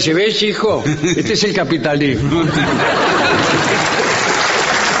padre dice, ¿ves, hijo? Este es el capitalismo.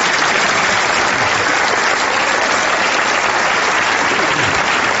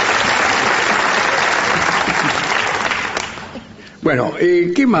 Bueno,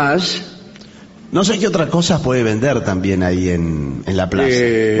 ¿qué más? No sé qué otras cosas puede vender también ahí en la plaza.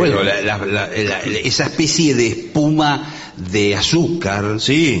 Bueno, esa especie de espuma de azúcar,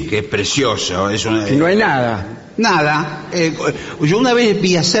 sí, que es precioso. No hay nada. Nada. Yo una vez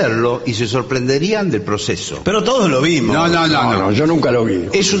vi hacerlo y se sorprenderían del proceso. Pero todos lo vimos. No, yo nunca lo vi.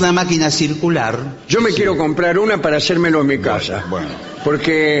 Es una máquina circular. Yo me quiero comprar una para hacérmelo en mi casa. Bueno.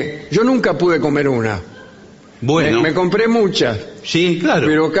 Porque yo nunca pude comer una. Bueno. Me compré muchas. Sí, claro.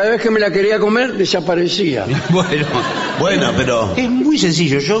 Pero cada vez que me la quería comer, desaparecía. Bueno, pero... Es muy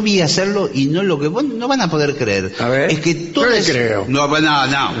sencillo. Yo vi hacerlo y no van a poder creer. A ver. Es que todo Yo le creo. No.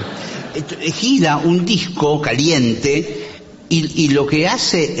 Gira un disco caliente y lo que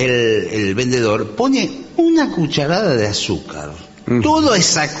hace el vendedor, pone una cucharada de azúcar. Toda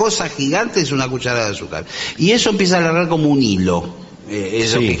esa cosa gigante es una cucharada de azúcar. Y eso empieza a alargar como un hilo.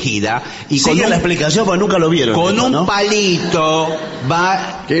 Eso que gira. Y sigue la explicación porque nunca lo vieron. Con un palito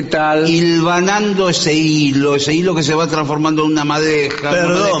va ¿qué tal? hilvanando ese hilo que se va transformando en una madeja.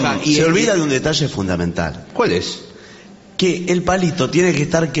 Perdón, se olvida de un detalle fundamental. ¿Cuál es? Que el palito tiene que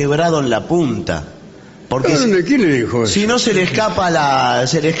estar quebrado en la punta. Porque ¿Quién le dijo eso? si no se le escapa la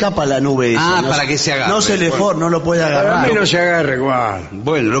nube esa, para que se agarre. No lo puede agarrar. Para mí no se agarre igual.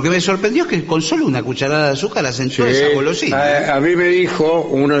 Bueno, lo que me sorprendió es que con solo una cucharada de azúcar hacen toda esa golosina. A mí me dijo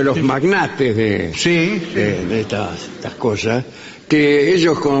uno de los magnates de estas cosas que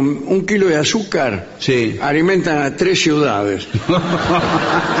ellos con 1 kilo de azúcar alimentan a 3 ciudades.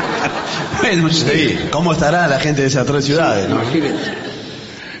 Bueno, sí. ¿Cómo estará la gente de esas 3 ciudades? ¿No? Imagínense.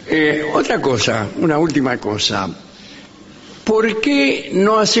 Otra cosa, una última cosa. ¿Por qué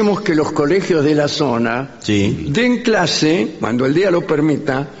no hacemos que los colegios de la zona den clase, cuando el día lo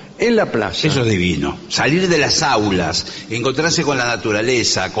permita, en la plaza? Eso es divino. Salir de las aulas, encontrarse con la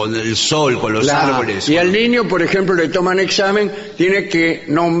naturaleza, con el sol, con los árboles. Y al niño, por ejemplo, le toman examen, tiene que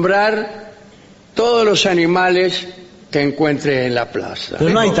nombrar todos los animales que encuentre en la plaza.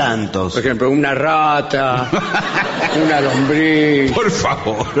 Pero no hay tantos. Por ejemplo, una rata, una lombriz. Por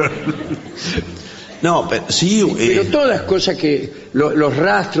favor. No, pero sí. Pero todas las cosas que... los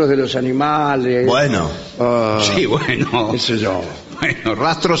rastros de los animales. Bueno. Sí, bueno. Qué sé yo. Bueno,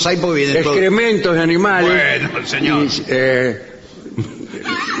 rastros hay porque vienen todos. Excrementos de animales. Bueno, señor.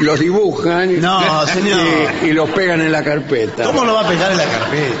 Los dibujan. No, señor. Y los pegan en la carpeta. ¿Cómo lo va a pegar en la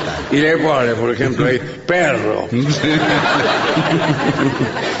carpeta? Y le pone, por ejemplo, ahí, perro.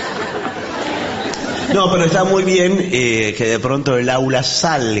 No, pero está muy bien que de pronto el aula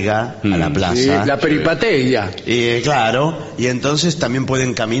salga a la plaza. Sí, la peripateia. Claro, y entonces también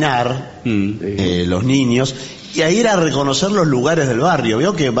pueden caminar los niños y a ir a reconocer los lugares del barrio.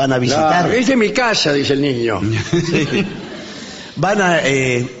 Veo que van a visitar. Es de mi casa, dice el niño. Sí. Van a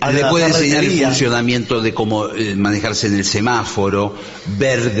le puede enseñar el funcionamiento de cómo manejarse en el semáforo,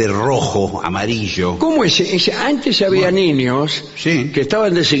 verde, rojo, amarillo. ¿Cómo es? Antes había niños que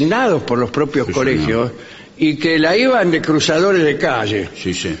estaban designados por los propios colegios y que la iban de cruzadores de calle.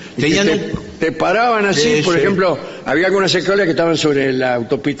 Sí, sí. Te paraban así, por ejemplo, había algunas escuelas que estaban sobre la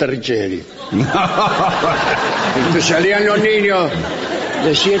autopista Richeri. Entonces salían los niños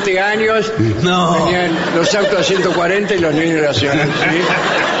de 7 años, No. venían los autos a 140 y los niños hacían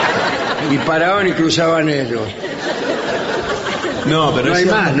así, y paraban y cruzaban ellos. No, pero No hay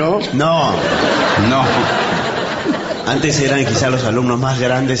más, ¿no? No. No. Antes eran quizás los alumnos más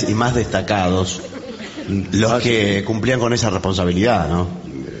grandes y más destacados los que cumplían con esa responsabilidad, ¿no?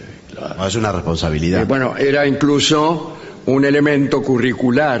 No, es una responsabilidad. Bueno, era incluso un elemento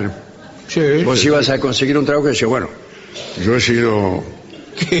curricular. Sí. Vos ibas a conseguir un trabajo y decías, bueno, yo he sido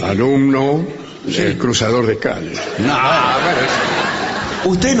alumno del cruzador de calle. No,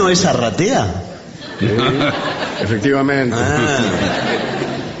 ¿Usted no es arratea? Efectivamente. Ah.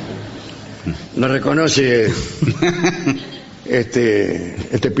 No reconoce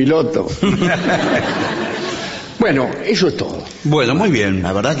este piloto. Bueno, eso es todo. Bueno, muy bien.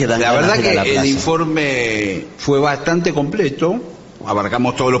 La verdad que dan La ganas verdad de ir a la que el plaza. informe fue bastante completo.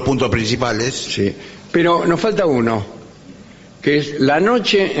 Abarcamos todos los puntos principales. Sí. Pero nos falta uno, que es la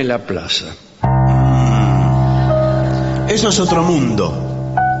noche en la plaza. Eso es otro mundo.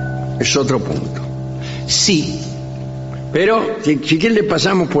 Es otro punto. Sí. Pero si quiere le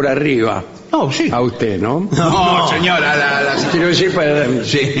pasamos por arriba No, sí. a usted, ¿no? No, señora, Quiero decir para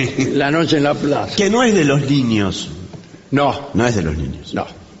Sí. la noche en la plaza. Que no es de los niños. No, No es de los niños. no.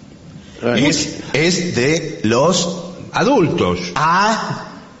 Es de los adultos.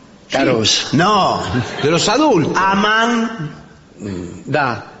 Caros. No. De los adultos. Aman.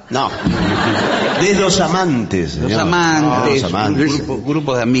 Da. No. De los amantes. Los señor. amantes, Los amantes.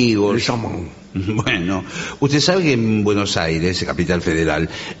 grupos de amigos. Bueno, usted sabe que en Buenos Aires, capital federal,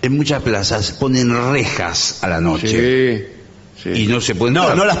 en muchas plazas ponen rejas a la noche. Sí. Y no se pueden...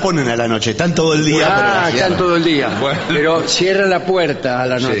 No, no las ponen a la noche, están todo el día. pero las Están cierran. todo el día. Bueno. Pero cierran la puerta a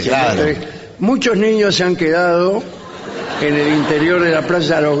la noche. Sí, claro. Entonces, muchos niños se han quedado en el interior de la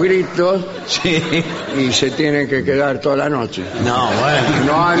plaza a los gritos Sí. y se tienen que quedar toda la noche. No,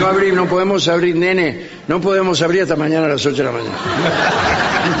 bueno. No podemos abrir, nene. No podemos abrir hasta mañana a las 8 de la mañana.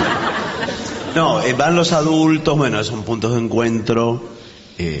 No, van los adultos, bueno, son puntos de encuentro.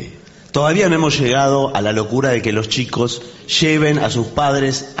 Todavía no hemos llegado a la locura de que los chicos lleven a sus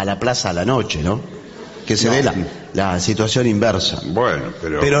padres a la plaza a la noche, ¿no? Que se dé la situación inversa. Bueno,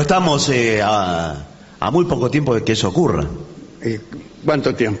 Pero estamos a muy poco tiempo de que eso ocurra.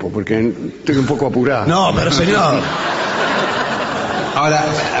 ¿Cuánto tiempo? Porque estoy un poco apurado. No, pero señor. Ahora,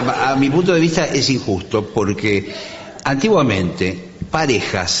 a mi punto de vista es injusto porque antiguamente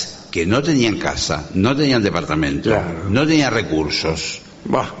parejas que no tenían casa, no tenían departamento, Claro. no tenían recursos.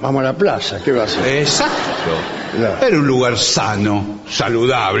 Vamos a la plaza, ¿qué va a hacer? Exacto. Claro. Era un lugar sano,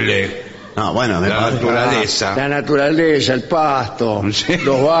 saludable, No, bueno, me la parece. naturaleza. La naturaleza, el pasto, Sí.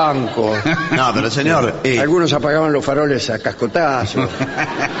 los bancos. No, pero señor, Algunos apagaban los faroles a cascotazos.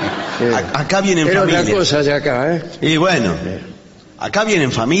 Sí. acá vienen Era otra familias. cosa de acá, ¿eh? Y bueno, acá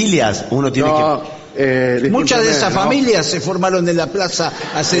vienen familias, uno tiene No, discúlpeme, Muchas de esas no. familias se formaron en la plaza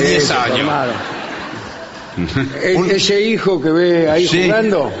hace 10 se años. formaron. Ese hijo que ve ahí Sí.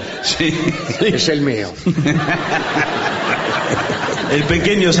 jugando Sí. es el mío. que... El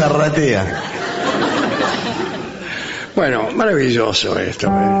pequeño zarratea. Bueno, maravilloso esto.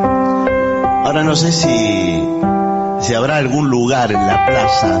 Ahora no sé si habrá algún lugar en la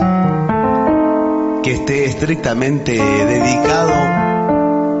plaza que esté estrictamente dedicado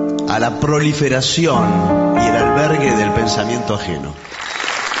a la proliferación y el albergue del pensamiento ajeno.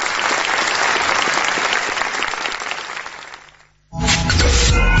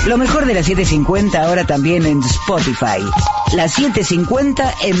 Lo mejor de la 750 ahora también en Spotify. La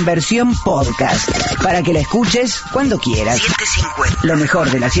 750 en versión podcast. Para que la escuches cuando quieras. 750. Lo mejor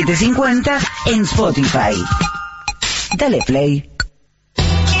de la 750 en Spotify. Dale play.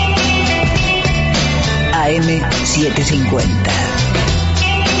 AM750.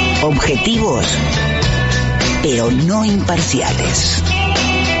 Objetivos, pero no imparciales.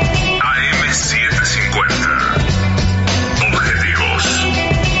 AM750. Objetivos,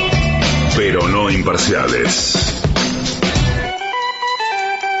 pero no imparciales.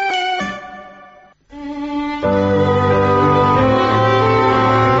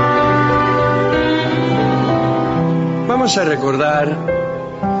 Vamos a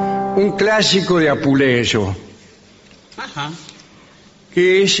recordar un clásico de Apuleyo,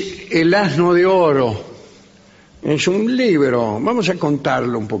 que es El asno de oro. Es un libro, vamos a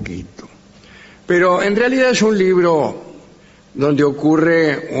contarlo un poquito. Pero en realidad es un libro donde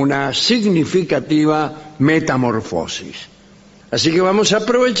ocurre una significativa metamorfosis. Así que vamos a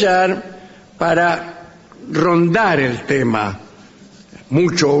aprovechar para rondar el tema.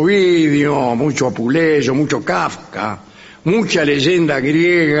 Mucho Ovidio, mucho Apuleyo, mucho Kafka, mucha leyenda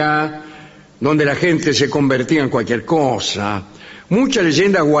griega donde la gente se convertía en cualquier cosa, mucha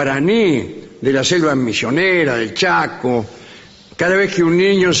leyenda guaraní de la selva misionera, del Chaco. Cada vez que un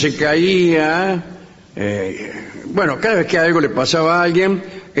niño se caía, cada vez que algo le pasaba a alguien,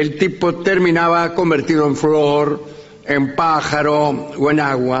 el tipo terminaba convertido en flor, en pájaro o en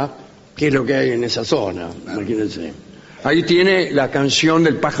agua, que es lo que hay en esa zona, imagínense. Ahí tiene la canción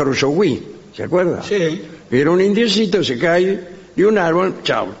del pájaro Yogui, ¿se acuerda? Sí. Era un indiecito, se cae de un árbol,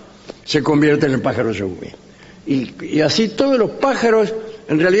 chao, se convierte en el pájaro Yogui. Y así todos los pájaros,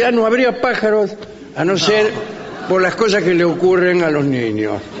 en realidad no habría pájaros a no ser por las cosas que le ocurren a los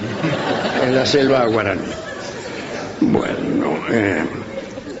niños en la selva guaraní. Bueno,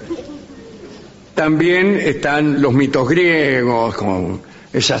 también están los mitos griegos con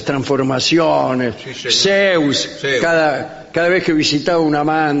esas transformaciones. Sí, Zeus, cada vez que visitaba un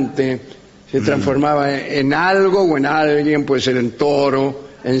amante, se transformaba en algo o en alguien, puede ser en toro,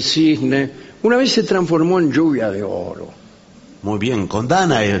 en cisne. Una vez se transformó en lluvia de oro. Muy bien, con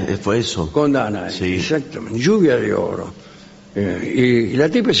Danae fue eso. Con Danae, sí. Exactamente, lluvia de oro. Y la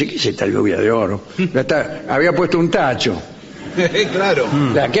tipa dice, ¿qué es esta lluvia de oro? Había puesto un tacho. Claro.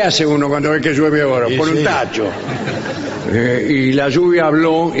 ¿Qué hace uno cuando ve que llueve oro? Sí, Pone un tacho. Y la lluvia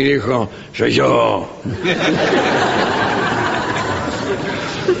habló y dijo, soy yo.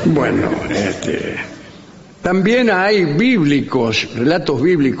 Bueno, también hay relatos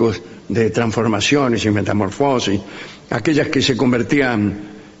bíblicos de transformaciones y metamorfosis, aquellas que se convertían,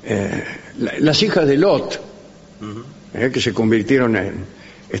 las hijas de Lot, que se convirtieron en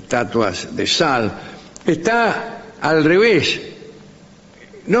estatuas de sal. Está al revés,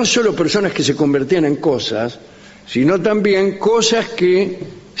 no solo personas que se convertían en cosas, sino también cosas que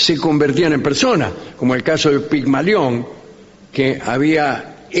se convertían en personas, como el caso de Pigmalión, que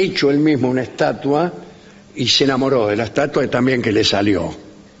había hecho él mismo una estatua y se enamoró de la estatua y también que le salió.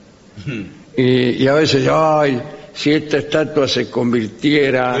 Y a veces, ay, si esta estatua se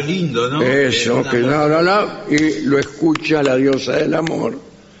convirtiera... Qué lindo, ¿no? Eso, que y lo escucha la diosa del amor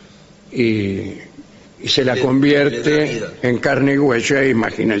y se la convierte en carne y hueso,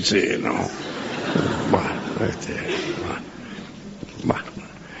 imagínense, ¿no? Bueno,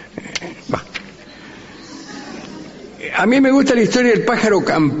 a mí me gusta la historia del pájaro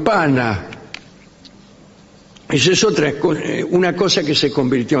campana. Esa es una cosa que se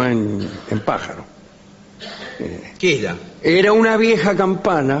convirtió en pájaro. ¿Qué era? Era una vieja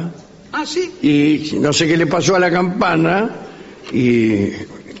campana. Ah, sí. Y no sé qué le pasó a la campana y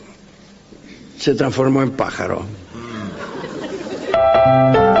se transformó en pájaro.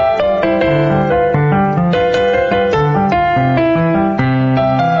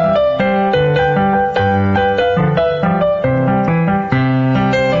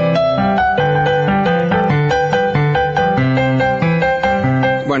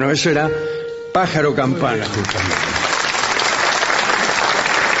 Bueno, eso era pájaro campana.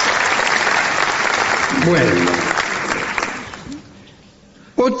 Bueno,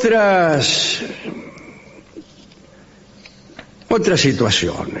 otras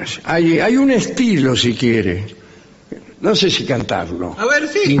situaciones. Hay un estilo, si quiere. No sé si cantarlo. A ver,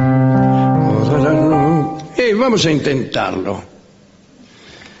 sí. Vamos a intentarlo.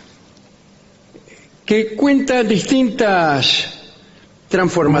 Que cuenta distintas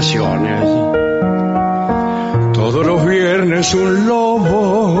transformaciones. Todos los viernes un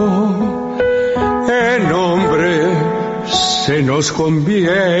lobo en hombre se nos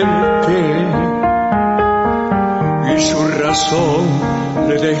convierte y su razón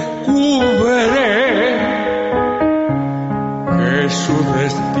le descubre que su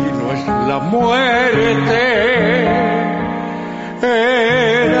destino es la muerte.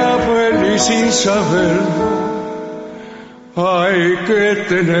 Era feliz sin saberlo, hay que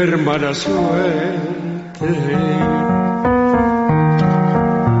tener mala suerte.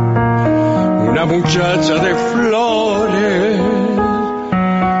 Una muchacha de flores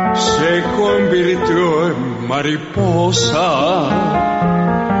se convirtió en mariposa,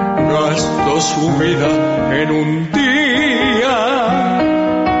 gastó su vida en un día,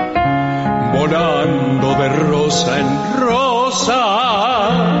 volando de rosa en rosa.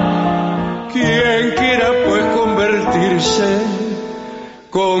 Quien quiera pues convertirse,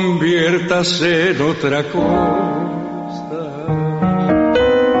 conviértase en otra cosa.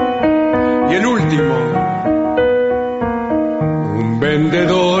 Y el último, un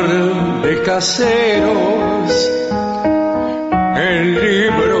vendedor de caseros en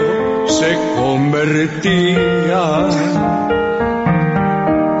libro se convertía.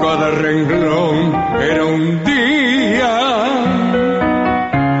 Cada renglón era un día,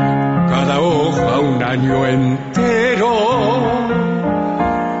 cada hoja un año entero.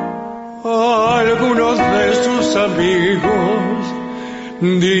 Algunos de sus amigos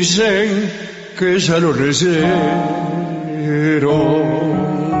dicen que es salonecero.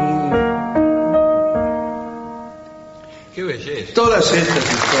 Qué belleza. Todas estas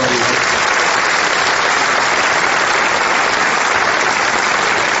historias.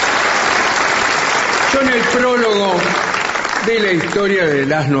 Son el prólogo de la historia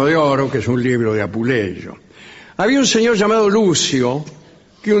del Asno de Oro, que es un libro de Apuleyo. Había un señor llamado Lucio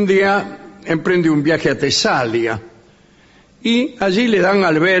que un día emprende un viaje a Tesalia y allí le dan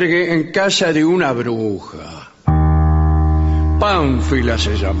albergue en casa de una bruja. Pánfila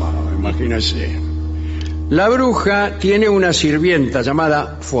se llamaba, imagínense. La bruja tiene una sirvienta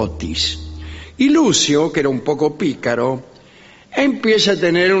llamada Fotis y Lucio, que era un poco pícaro, empieza a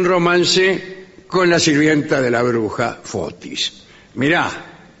tener un romance con la sirvienta de la bruja, Fotis. Mirá,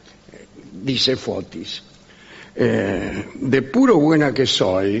 dice Fotis, de puro buena que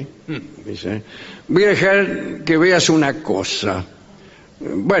soy, dice, voy a dejar que veas una cosa.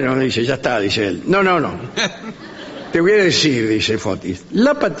 Bueno, dice, ya está, dice él. No. Te voy a decir, dice Fotis,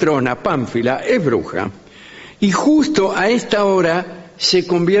 la patrona Pánfila es bruja y justo a esta hora se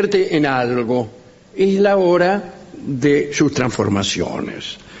convierte en algo. Es la hora de sus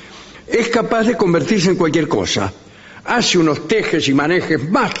transformaciones. Es capaz de convertirse en cualquier cosa. Hace unos tejes y manejes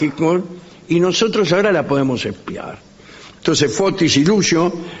mágicos y nosotros ahora la podemos espiar. Entonces Fotis y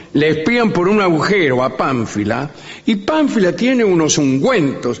Lucio le espían por un agujero a Pánfila y Pánfila tiene unos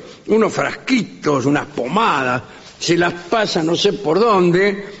ungüentos, unos frasquitos, unas pomadas, se las pasa no sé por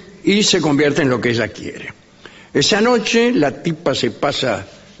dónde y se convierte en lo que ella quiere. Esa noche la tipa se pasa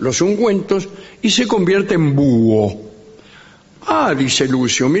los ungüentos y se convierte en búho. Ah, dice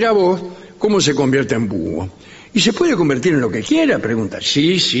Lucio, mira vos cómo se convierte en búho. ¿Y se puede convertir en lo que quiera? Pregunta.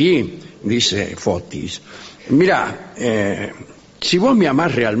 Sí, dice Fotis. Mira, si vos me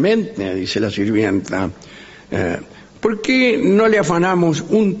amás realmente, dice la sirvienta, ¿por qué no le afanamos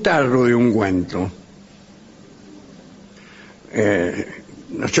un tarro de ungüento?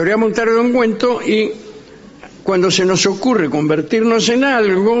 Nos choreamos un tarro de ungüento y cuando se nos ocurre convertirnos en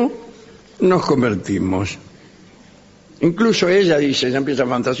algo, nos convertimos. Incluso ella dice, ella empieza a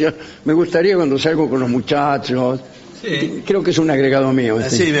fantasear, me gustaría cuando salgo con los muchachos, sí. Creo que es un agregado mío.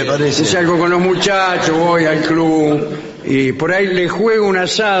 Sí, me parece. Salgo con los muchachos, voy al club y por ahí le juego un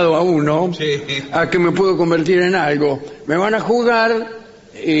asado a uno, sí. A que me puedo convertir en algo. Me van a jugar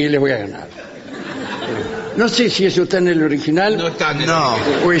y les voy a ganar. No sé si eso está en el original. No está en el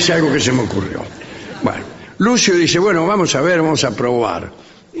original. O es algo que se me ocurrió. Bueno, Lucio dice, bueno, vamos a ver, vamos a probar.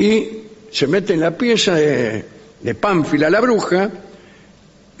 Y se mete en la pieza de Pánfila, la bruja,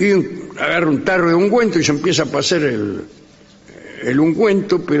 y agarra un tarro de ungüento y se empieza a pasar el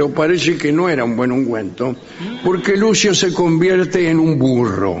ungüento, pero parece que no era un buen ungüento, porque Lucio se convierte en un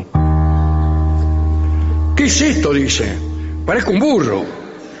burro. ¿Qué es esto? Dice. Parezco un burro.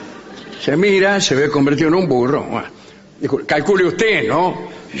 Se mira, se ve convertido en un burro. Bueno, calcule usted, ¿no?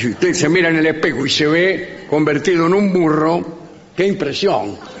 Si usted se mira en el espejo y se ve convertido en un burro, qué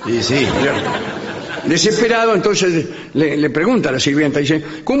impresión. Sí. Desesperado, entonces le pregunta a la sirvienta, dice,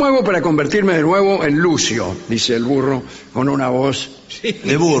 ¿cómo hago para convertirme de nuevo en Lucio? Dice el burro con una voz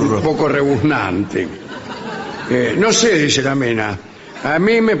de burro, un poco rebuznante. No sé, dice la mena, a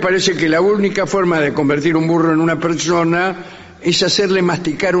mí me parece que la única forma de convertir un burro en una persona es hacerle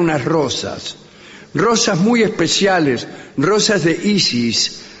masticar unas rosas muy especiales, rosas de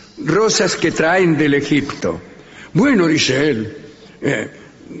Isis, rosas que traen del Egipto. Bueno, dice él,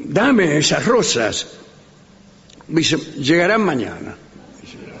 dame esas rosas. Dice, llegarán mañana.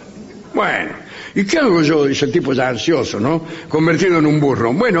 Dice, bueno, ¿y qué hago yo? Dice el tipo ya ansioso, ¿no? Convertido en un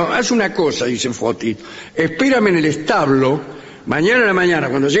burro. Bueno, haz una cosa, dice Fotis. Espérame en el establo. Mañana a la mañana,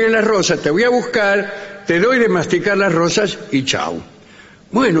 cuando lleguen las rosas, te voy a buscar, te doy de masticar las rosas y chau.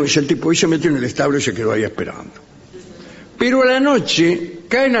 Bueno, dice el tipo, y se metió en el establo y se quedó ahí esperando. Pero a la noche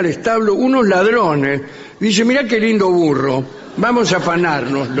caen al establo unos ladrones. Dice, mirá qué lindo burro. Vamos a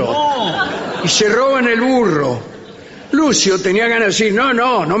afanárnoslo. No. Y se roban el burro. Lucio tenía ganas de decir,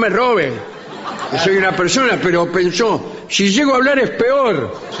 no me roben. Que soy una persona, pero pensó, si llego a hablar es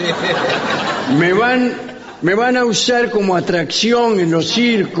peor. Sí. Me van a usar como atracción en los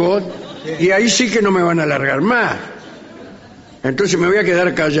circos y ahí sí que no me van a largar más. Entonces me voy a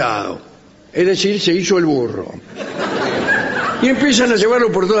quedar callado. Es decir, se hizo el burro. Y empiezan a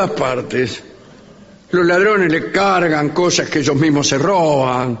llevarlo por todas partes. Los ladrones le cargan cosas que ellos mismos se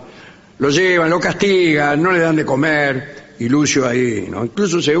roban, lo llevan, lo castigan, no le dan de comer, y Lucio ahí, ¿no?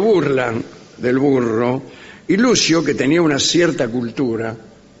 Incluso se burlan del burro, y Lucio, que tenía una cierta cultura,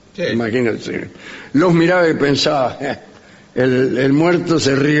 sí. Imagínense, los miraba y pensaba, el muerto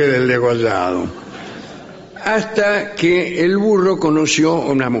se ríe del degollado. hasta que el burro conoció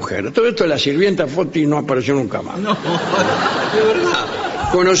a una mujer. Todo esto la sirvienta Foti no apareció nunca más. No, de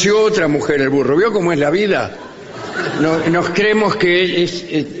verdad. Conoció otra mujer el burro. ¿Vio cómo es la vida? Nos creemos que es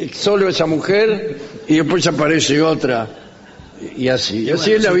solo esa mujer y después aparece otra. Y así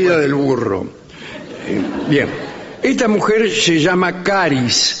es la vida del burro. Bien. Esta mujer se llama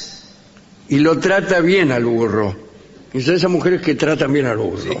Caris y lo trata bien al burro. Y son esas mujeres que tratan bien al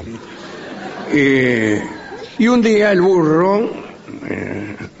burro. Y un día el burro,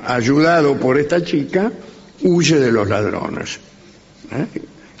 ayudado por esta chica, huye de los ladrones.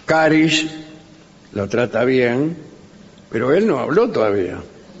 Caris lo trata bien, pero él no habló todavía.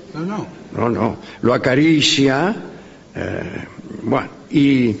 No. Lo acaricia,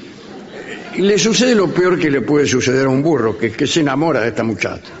 y le sucede lo peor que le puede suceder a un burro, que es que se enamora de esta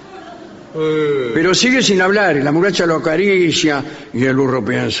muchacha. Pero sigue sin hablar, y la muchacha lo acaricia, y el burro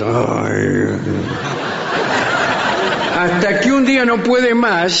piensa, ay. Hasta que un día no puede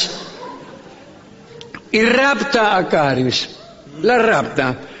más, y rapta a Caris. La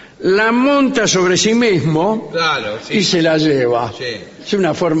rapta, la monta sobre sí mismo, claro, sí, y se la lleva. Sí. Es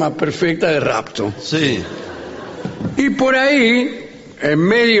una forma perfecta de rapto. Sí. Y por ahí, en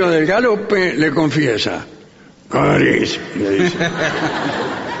medio del galope, le confiesa. Caris, le dice.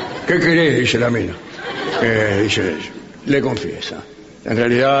 ¿Qué querés? Dice la mina. Le confiesa. En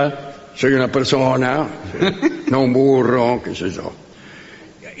realidad, soy una persona, no un burro, qué sé yo.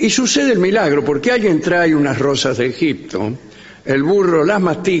 Y sucede el milagro, porque alguien trae unas rosas de Egipto, el burro las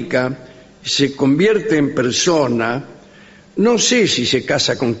mastica, se convierte en persona. No sé si se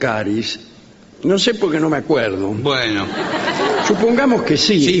casa con Caris, no sé porque no me acuerdo. Bueno. Supongamos que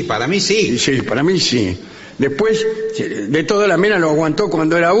sí. Sí, para mí sí. Sí, para mí sí. Después, de toda la mina lo aguantó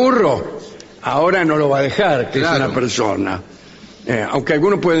cuando era burro, ahora no lo va a dejar, que claro, es una persona. Aunque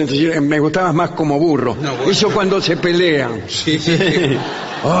algunos pueden decir, me gustabas más como burro. No, bueno. Eso cuando se pelean. Sí.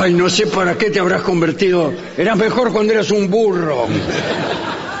 Ay, no sé para qué te habrás convertido. Eras mejor cuando eras un burro.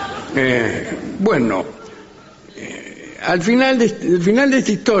 Bueno, al final de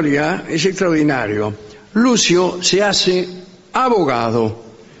esta historia es extraordinario. Lucio se hace abogado,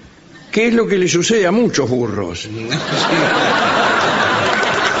 que es lo que le sucede a muchos burros.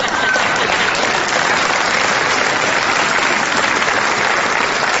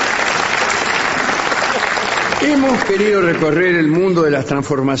 Hemos querido recorrer el mundo de las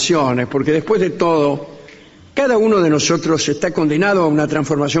transformaciones, porque después de todo, cada uno de nosotros está condenado a una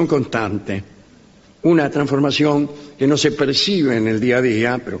transformación constante, una transformación que no se percibe en el día a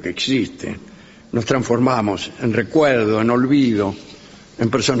día, pero que existe. Nos transformamos en recuerdo, en olvido, en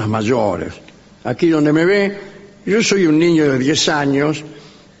personas mayores. Aquí donde me ve, yo soy un niño de 10 años,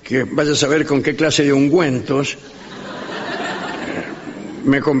 que vaya a saber con qué clase de ungüentos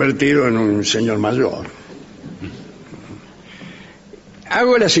me he convertido en un señor mayor.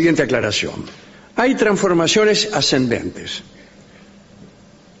 Hago la siguiente aclaración. Hay transformaciones ascendentes,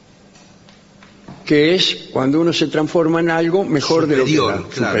 que es cuando uno se transforma en algo mejor superior, de lo que era,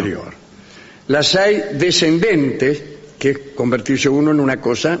 claro, superior. Las hay descendentes, que es convertirse uno en una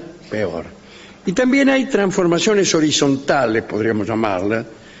cosa peor. Y también hay transformaciones horizontales, podríamos llamarlas,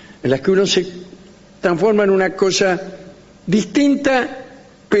 en las que uno se transforma en una cosa distinta,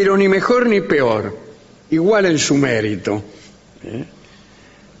 pero ni mejor ni peor, igual en su mérito.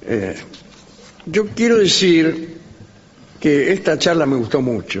 Yo quiero decir que esta charla me gustó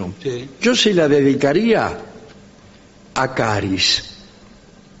mucho. Sí. Yo se la dedicaría a Caris,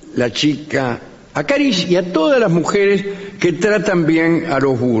 la chica, a Caris y a todas las mujeres que tratan bien a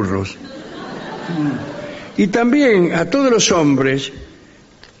los burros. Y también a todos los hombres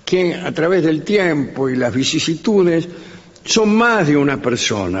que a través del tiempo y las vicisitudes son más de una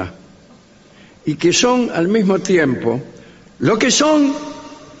persona y que son al mismo tiempo lo que son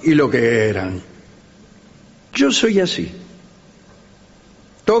y lo que eran. Yo soy así.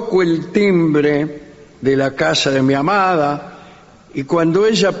 Toco el timbre de la casa de mi amada y cuando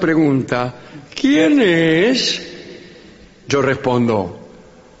ella pregunta ¿quién es?, yo respondo: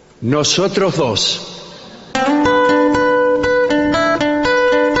 nosotros dos.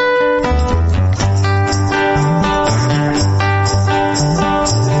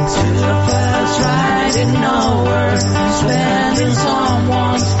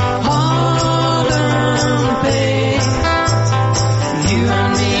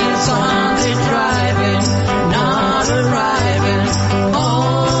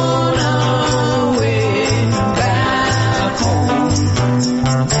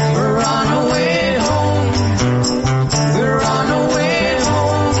 Run away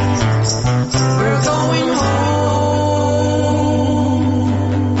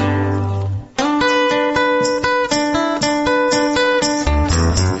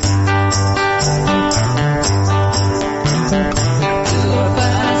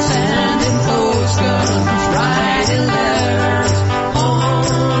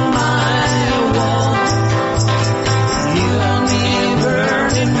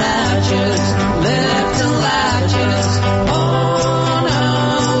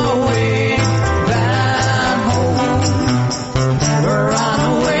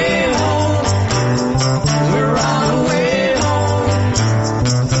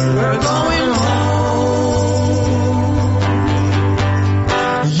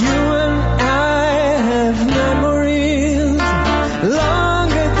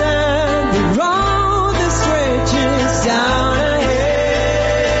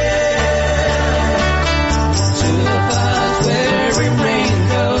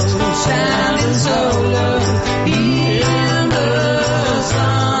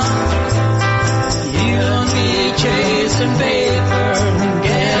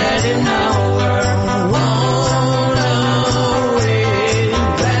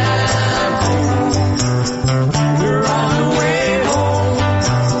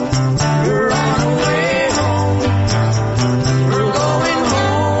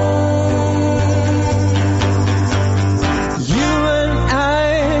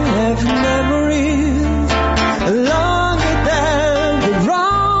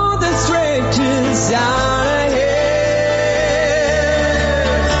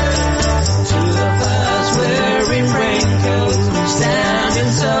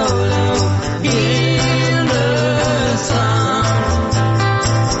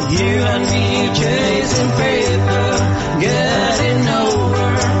find me chasing paper, getting over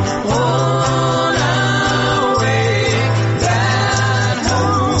on our way back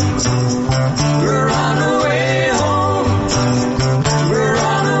home. We're on our way home. We're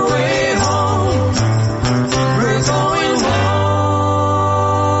on our way home. We're going home.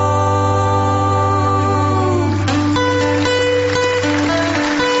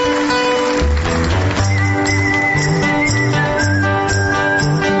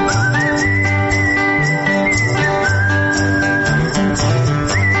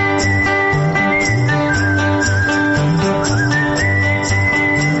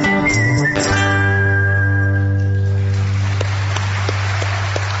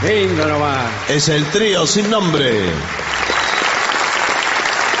 Lindo nomás. Es el trío sin nombre.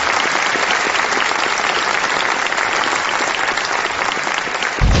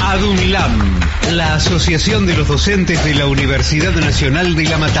 ADUNLAM, la Asociación de los Docentes de la Universidad Nacional de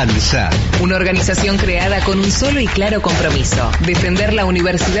La Matanza. Una organización creada con un solo y claro compromiso: defender la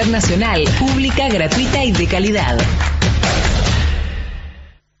Universidad Nacional, pública, gratuita y de calidad.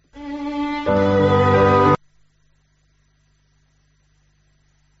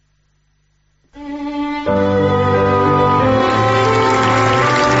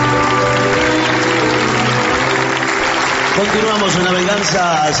 Continuamos en La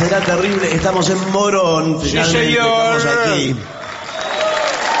Venganza Será Terrible. Estamos en Morón. Finalmente señor. estamos aquí.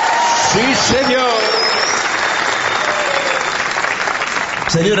 Sí, señor.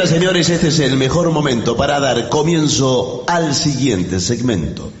 Señoras y señores, este es el mejor momento para dar comienzo al siguiente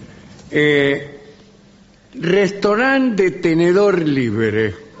segmento. Restaurante de tenedor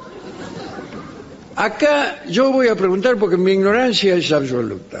libre. Acá yo voy a preguntar porque mi ignorancia es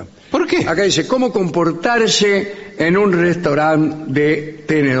absoluta. ¿Por qué? Acá dice, ¿cómo comportarse en un restaurante de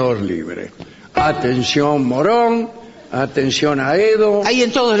tenedor libre? Atención Morón, atención Aedo. Hay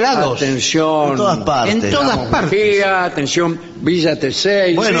en todos lados. Atención. En todas partes. En todas partes. Mejía, atención Villa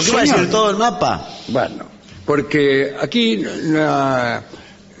T6. Bueno, Sí, ¿qué va a señor. decir todo el mapa? Bueno, porque aquí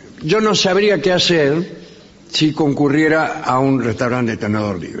yo no sabría qué hacer si concurriera a un restaurante de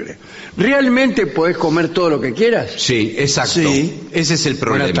tenedor libre. ¿Realmente podés comer todo lo que quieras? Sí, exacto. Sí. Ese es el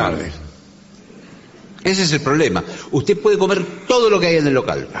problema. Buenas tardes. Ese es el problema. Usted puede comer todo lo que hay en el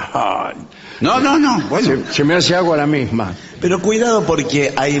local. Ay, No. Bueno. se me hace agua la misma. Pero cuidado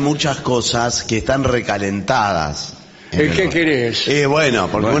porque hay muchas cosas que están recalentadas. ¿Qué querés? Bueno,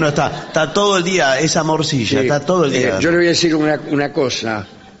 porque uno está todo el día, esa morcilla, Sí. está todo el día. Yo le voy a decir una cosa.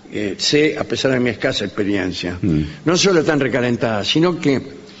 Sé, a pesar de mi escasa experiencia, no solo están recalentadas, sino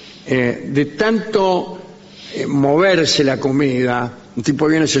que de tanto moverse la comida, un tipo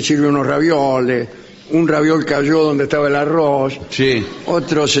viene y se sirve unos ravioles, un raviol cayó donde estaba el arroz, Sí.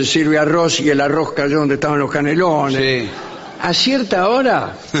 otro se sirve arroz y el arroz cayó donde estaban los canelones. Sí. A cierta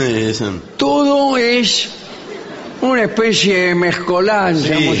hora, Eso. todo es una especie de mezcolanza,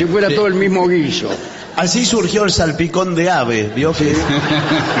 Sí, como si fuera sí. todo el mismo guiso. Así surgió el salpicón de ave, ¿vio?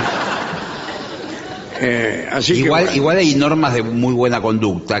 Así Igual, que, bueno. igual hay normas de muy buena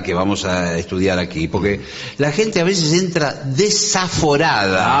conducta que vamos a estudiar aquí, porque la gente a veces entra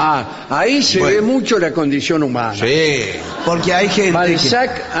desaforada. Ahí se ve mucho la condición humana. Sí. Porque hay gente que...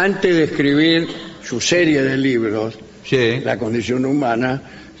 Balzac, antes de escribir su serie de libros, Sí. La condición humana,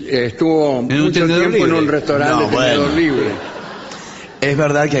 estuvo un mucho tenedor tiempo en libre. un restaurante No, de tenedor bueno. libre. Es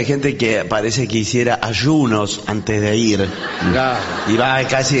verdad que hay gente que parece que hiciera ayunos antes de ir. Claro. Y va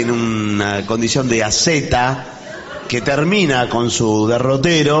casi en una condición de asceta que termina con su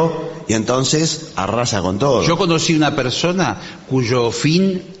derrotero y entonces arrasa con todo. Yo conocí una persona cuyo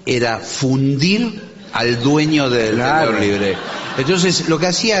fin era fundir al dueño del Claro. tenedor libre. Entonces lo que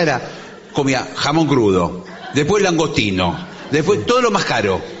hacía era, comía jamón crudo, después langostino, después todo lo más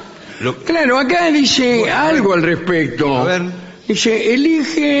caro. Claro, acá dice algo al respecto. A ver. Dice,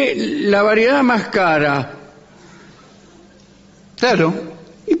 elige la variedad más cara. Claro.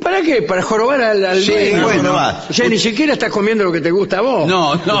 ¿Y para qué? ¿Para jorobar al Sí, dueño? bueno. O sea, ni siquiera estás comiendo lo que te gusta a vos.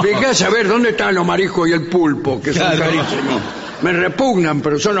 No. Fijás a ver dónde están los mariscos y el pulpo, que son Claro. carísimos. Me repugnan,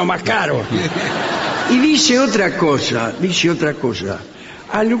 pero son los más caros. Y dice otra cosa.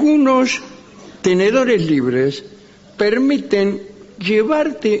 Algunos tenedores libres permiten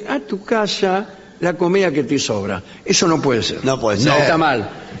llevarte a tu casa la comida que te sobra. Eso no puede ser. No puede ser. Está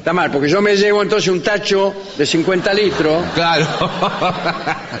mal, porque yo me llevo entonces un tacho de 50 litros Claro.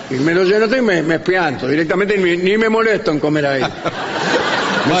 y me lo lleno todo y me espianto. Directamente ni me molesto en comer ahí.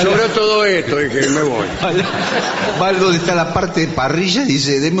 Me sobró todo esto, dije, me voy. Va donde está la parte de parrilla y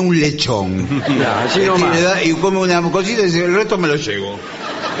dice, deme un lechón. Ya, así Y nomás. le da- y come una cosita y dice, el resto me lo llevo.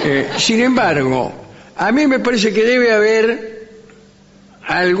 Sin embargo, a mí me parece que debe haber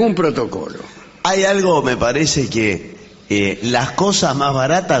algún protocolo. Hay algo, me parece que las cosas más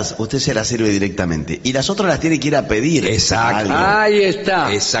baratas usted se las sirve directamente y las otras las tiene que ir a pedir. Exacto. Ahí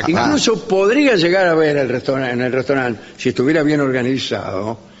está. Exacto. Incluso podría llegar a ver en el restaurante, si estuviera bien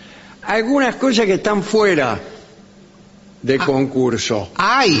organizado, algunas cosas que están fuera de concurso.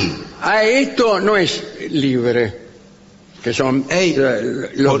 ¡Ay! Esto no es libre, que son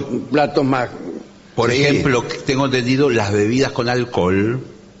los platos más... Por Sí. ejemplo, tengo entendido, las bebidas con alcohol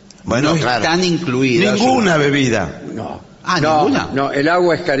Bueno, no claro. están incluidas. Ninguna bebida. No. No, ¿ninguna? No, el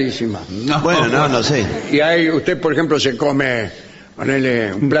agua es carísima. No. Bueno, no sé. Y ahí usted, por ejemplo, se come,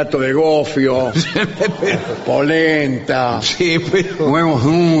 ponele un plato de gofio, polenta, Sí, pero... huevos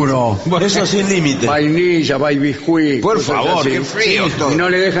duros, Eso sin límite. vainilla, biscuit. Por cosas favor, así. qué frío todo. Y no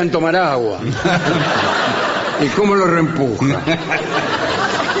le dejan tomar agua. ¿Y cómo lo reempuja?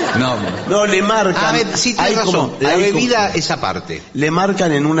 No, le marcan. A ver, sí, hay tienes razón. como- La hay bebida es aparte. le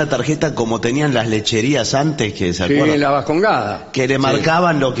marcan en una tarjeta como tenían las lecherías antes, que se Sí, acuerdan. la vascongada. Que le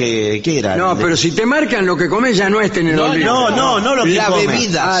marcaban lo que era. No, pero si te marcan lo que comes ya no es tenedor libre. No lo que La come.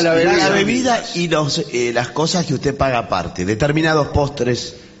 bebida. La bebida. La bebida y las cosas que usted paga aparte. Determinados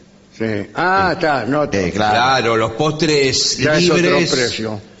postres. Sí. Está, no. Claro. Claro, los postres Ya es libres. otro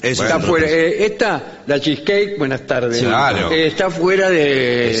precio. Eso Está es otro fuera. precio. Esta, la cheesecake, buenas tardes. Sí, claro. Está fuera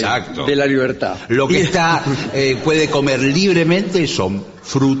Exacto. de la libertad. Lo que está puede comer libremente son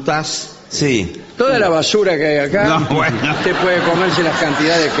frutas, Sí. Toda la basura que hay acá, No, bueno. usted puede comerse las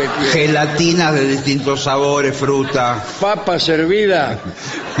cantidades que quiera. gelatinas de distintos sabores, fruta. Papa servida.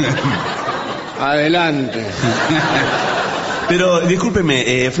 Adelante. Pero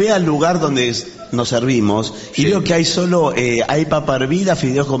discúlpeme, fui al lugar donde nos servimos y Sí. veo que hay solo hay papa hervida,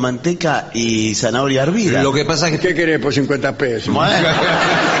 fideos con manteca y zanahoria hervida. Lo que pasa es que ¿Qué querés por 50 pesos? Bueno,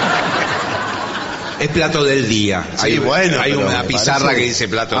 es plato del día. Sí, bueno, hay pero una me pizarra parece- que dice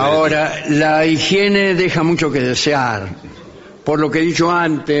plato del día. Ahora, la higiene deja mucho que desear. Por lo que he dicho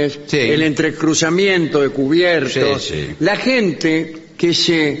antes, Sí. el entrecruzamiento de cubiertos, Sí, sí. la gente que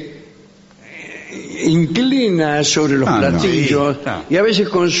se inclina sobre los Ah, no. platillos Sí, no. y a veces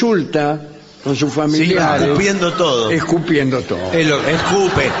consulta con sus sí, familiares. escupiendo todo. Escupiendo todo.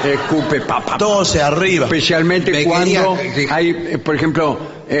 Escupe. Escupe, papá. Todo se arriba. Especialmente Me cuando quería- hay, por ejemplo,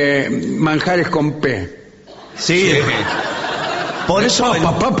 manjares con P. Sí. Por eso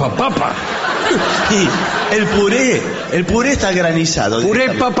Papa. sí, el puré está granizado. Puré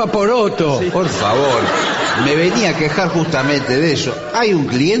papa poroto. Por favor, me venía a quejar justamente de eso. Hay un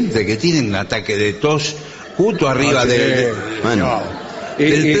cliente que tiene un ataque de tos justo arriba de... Bueno.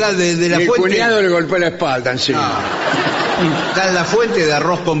 Del plan de la el fuente. cuñado le golpeó la espalda encima. Está en la fuente de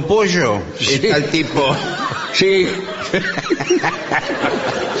arroz con pollo, Sí. está el tipo... Sí,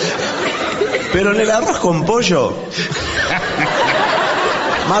 Pero en el arroz con pollo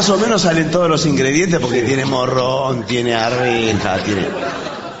más o menos salen todos los ingredientes porque tiene morrón, tiene arveja, tiene...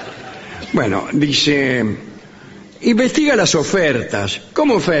 bueno, dice, investiga las ofertas.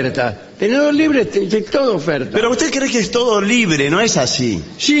 ¿Cómo ofertas? Tenedor libre, todo oferta. Pero usted cree que es todo libre, ¿no es así?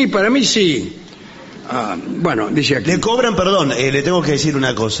 Sí, para mí sí. Bueno, dice aquí. Le cobran, perdón, le tengo que decir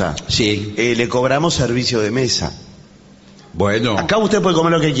una cosa. Sí. Le cobramos servicio de mesa. Bueno. Acá usted puede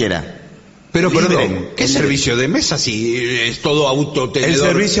comer lo que quiera. Pero libre. perdón, ¿qué Libre. servicio de mesa si es todo El autotenedor?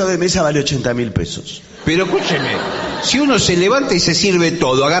 servicio de mesa vale 80.000 pesos. Pero escúcheme, si uno se levanta y se sirve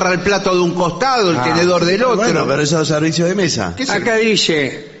todo, agarra el plato de un costado, el tenedor del otro... Bueno, pero eso es servicio de mesa. ¿Qué Acá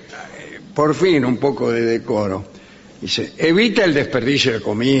dice, por fin un poco de decoro. Dice, evita el desperdicio de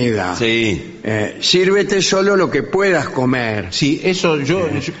comida. Sí. Sírvete solo lo que puedas comer. Sí, eso yo...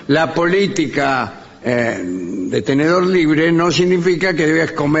 La política de tenedor libre no significa que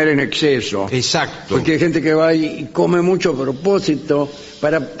debes comer en exceso. Exacto. Porque hay gente que va y come mucho a propósito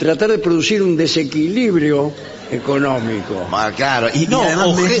para tratar de producir un desequilibrio económico. Ah, claro. Y No, además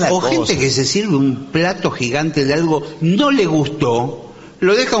o, mezcla o gente cosas. que se sirve un plato gigante de algo, no le gustó,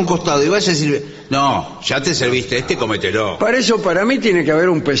 lo deja a un costado y va a sirve. No, ya te serviste, cómetelo. Para eso, para mí, tiene que haber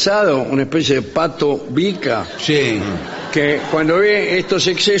un pesado, una especie de pato bica, Sí, que cuando ve estos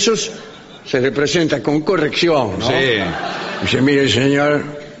excesos se le presenta con corrección, ¿no? sí. Dice, mire, señor,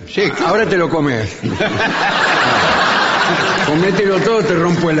 Sí, claro. ahora te lo comes. Comételo todo, te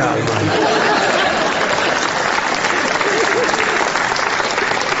rompo el alma.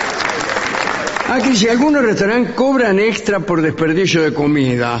 Aquí, si algunos restaurantes cobran extra por desperdicio de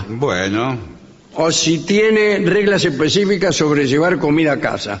comida, Bueno, o si tiene reglas específicas sobre llevar comida a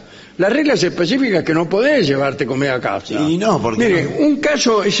casa. Las reglas específicas es que no podés llevarte comida a casa. Y no, porque Mire, no. un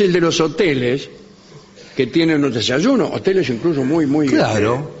caso es el de los hoteles que tienen los desayunos, hoteles incluso muy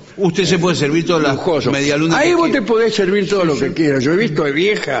claro. Usted se puede servir todas las lujoso. medialunas. Ahí que vos quiera. te podés servir todo lo que quieras. Yo he visto de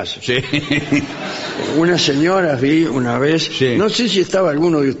viejas, Sí. unas señoras vi una vez, Sí. no sé si estaba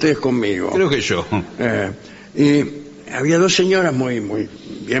alguno de ustedes conmigo. Creo que yo. Y había dos señoras muy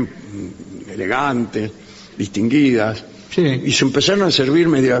bien elegantes, distinguidas, Sí. y se empezaron a servir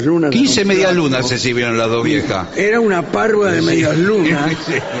medias lunas. 15 en un medialunas plato. se sirvieron las dos viejas. Era una parva de medias lunas.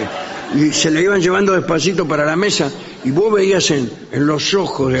 Y se le iban llevando despacito para la mesa, y vos veías en los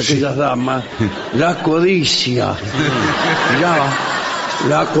ojos de aquellas damas la codicia. Mirá,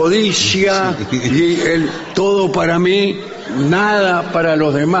 la codicia y el todo para mí, nada para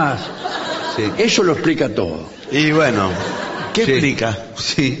los demás. Sí. Eso lo explica todo, Y bueno, ¿qué Sí. explica?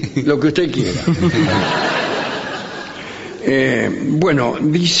 Sí. lo que usted quiera. Bueno,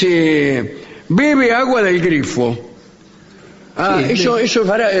 dice, bebe agua del grifo. Ah, Sí, eso es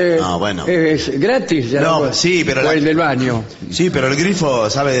No, bueno. es gratis. el No, agua, sí, pero o el del baño. Sí, pero el grifo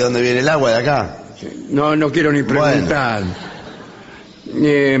sabe de dónde viene el agua de acá. No quiero ni preguntar.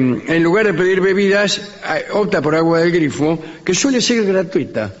 En lugar de pedir bebidas, opta por agua del grifo, que suele ser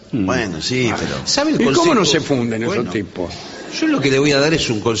gratuita. Bueno, sí, pero... ¿Sabe el ¿Y cómo consejo? no se funden Bueno, esos tipos? Yo lo que le voy a dar es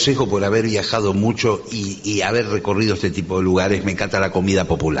un consejo por haber viajado mucho y haber recorrido este tipo de lugares. Me encanta la comida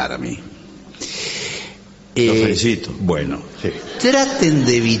popular a mí. Lo felicito. Bueno, traten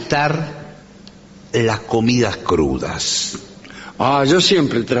de evitar las comidas crudas. Ah, yo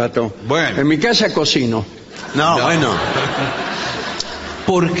siempre trato. Bueno. En mi casa cocino. No, No. bueno.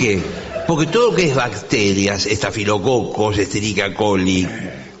 ¿Por qué? Porque todo lo que es bacterias, estafilococos, Escherichia coli,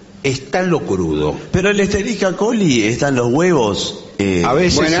 está en lo crudo. Pero el Escherichia coli está en los huevos. A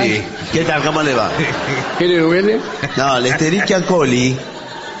veces Buenas. sí. ¿Qué tal? ¿Cómo le va? ¿Qué le duele? No, el Escherichia coli,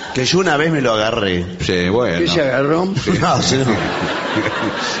 que yo una vez me lo agarré. Sí, bueno. ¿Qué se agarró? No, sí, no.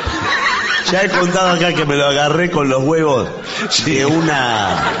 Ya he contado acá que me lo agarré con los huevos de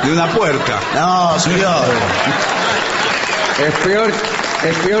una... De una puerta. No, señor.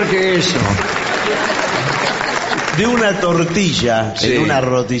 Es peor que eso. De una tortilla Sí. en una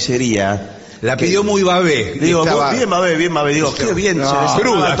roticería. La pidió muy babé. Digo, Estaba- bien, babé. Digo, qué bien. No, se le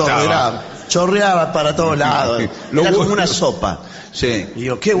cruda sacaba todo, estaba. era- chorreaba para todos lados. Lo Era como bueno. una sopa. Sí. Y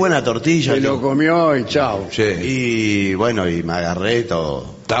digo, qué buena tortilla. Se lo digo. comió y chao. Sí. Y bueno, y me agarré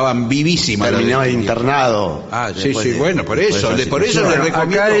todo. Estaban vivísimas. Terminé las de- internado. Ah, sí, Después sí, de- bueno, por después eso, de esa por eso situación. le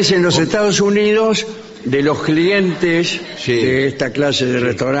recomiendo. Acá es en los Estados Unidos, de los clientes Sí. de esta clase de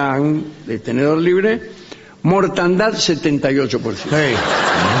restaurante, de tenedor libre, mortandad 78%. Sí.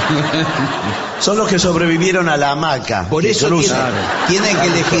 Son los que sobrevivieron a la hamaca. Por que eso cruzan. tienen que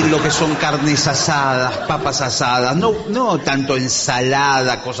elegir lo que son carnes asadas, papas asadas, no tanto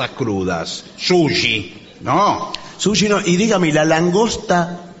ensalada, cosas crudas, sushi, no. Sushi no. Y dígame, ¿y la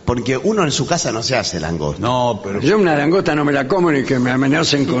langosta? Porque uno en su casa no se hace langosta. No, pero Yo una langosta no me la como ni que me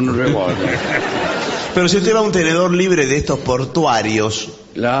amenacen con un revólver. Pero si usted va a un tenedor libre de estos portuarios,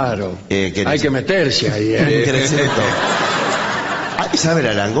 Claro. ¿qué Hay dice? que meterse ahí, ¿eh? ¿qué les meto? Ay, ¿sabe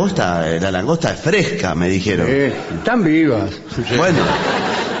la langosta? La langosta es fresca, me dijeron. Están vivas. Bueno.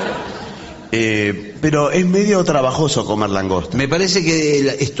 Pero es medio trabajoso comer langosta. me parece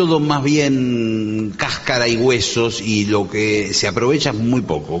que es todo más bien cáscara y huesos y lo que se aprovecha es muy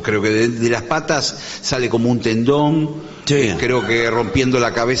poco. Creo que de las patas sale como un tendón, Sí. creo que rompiendo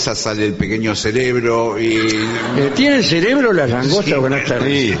la cabeza sale el pequeño cerebro y... ¿Tienen cerebro las langostas? Sí. Buenas tardes.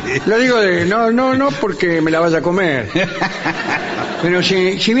 Sí. Lo digo no porque me la vaya a comer. Pero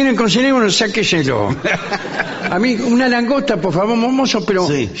si vienen con cerebro, sáqueselo. A mí, una langosta, por favor, mozo, pero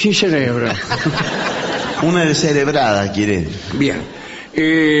Sí. sin cerebro. Una descerebrada, quiere. Bien.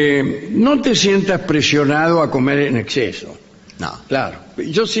 No te sientas presionado a comer en exceso. No. Claro.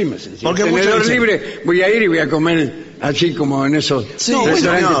 Yo sí me siento. Porque En muchos tenedor dicen- libre voy a ir y voy a comer así como en esos Sí, restaurantes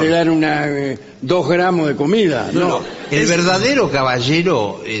bueno, que te dan 2 gramos de comida. No. El verdadero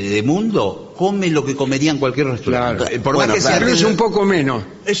caballero de mundo come lo que comería en cualquier restaurante. Claro. Por Bueno, más que sea... Pero es un poco menos.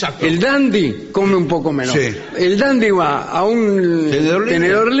 Exacto. El dandy come un poco menos. Sí. El dandy va a un ¿Tenedor libre?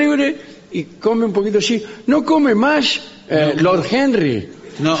 tenedor libre y come un poquito así. No come más Lord Henry.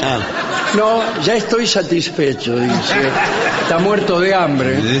 No. Ah, No, ya estoy satisfecho, dice. Está muerto de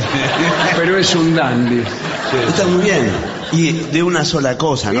hambre, pero es un dandy. está muy bien. Y de una sola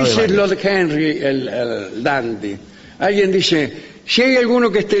cosa, ¿no? De Dice varias. Lord Henry, el dandy. Alguien dice, si hay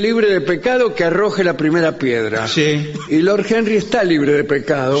alguno que esté libre de pecado, que arroje la primera piedra. Sí. Y Lord Henry está libre de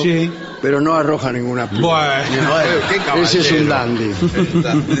pecado, Sí. pero no arroja ninguna piedra. Bueno, qué caballero. Ese es un dandy.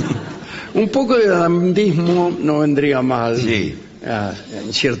 Un poco de dandismo no vendría mal Sí.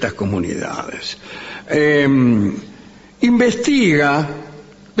 en ciertas comunidades. Investiga,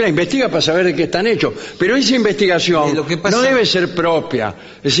 Mira, investiga para saber de qué están hechos. Pero esa investigación Lo que pasa- no debe ser propia.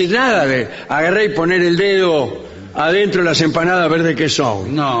 Es decir, nada de agarrar y poner el dedo adentro de las empanadas a ver de qué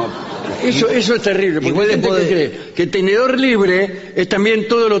son. No. Eso es terrible, porque Igual hay le gente puede- que cree que tenedor libre es también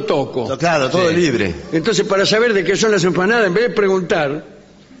todo lo toco. Claro, todo Sí. libre. Entonces, para saber de qué son las empanadas, en vez de preguntar,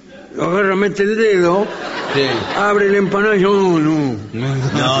 agarra, mete el dedo, Sí. abre la empanada y no.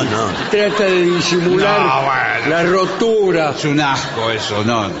 No, no. Trata de disimular No, bueno. la rotura. Es un asco eso,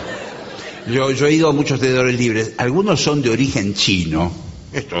 no. Yo he ido a muchos tenedores libres. Algunos son de origen chino.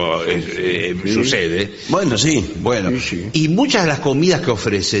 Esto sucede. Bueno, sí. Bueno, Sí, sí. y muchas de las comidas que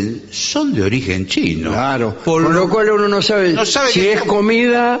ofrecen son de origen chino. Claro. Por Con lo cual uno no sabe, si que- es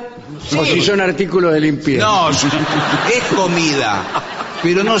comida o si son artículos de limpieza. No, es comida,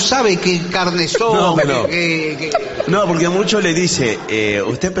 pero no sabe qué carne son. No, pero- qué- No, porque a muchos le dice,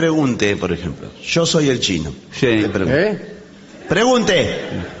 usted pregunte, por ejemplo, yo soy el chino. Sí. Usted pregunte. ¿Eh? Pregunte.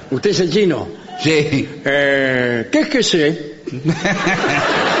 ¿Usted es el chino? Sí. ¿Qué es que sé?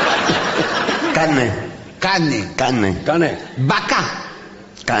 Carne. Carne. Carne. Cane. Vaca.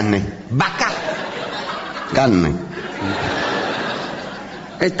 Carne. Vaca. Carne.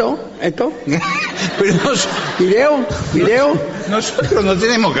 ¿Esto? Pero ¿Video? nosotros no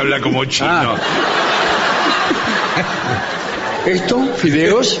tenemos que hablar como chino. Ah. ¿Esto?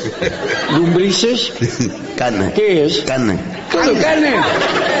 ¿Fideos? ¿Lumbrices? Carne. ¿Qué es? Carne. ¿Todo carne?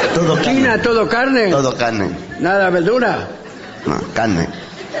 Todo carne. ¿China, todo carne? Todo carne. ¿Nada verdura? No, carne.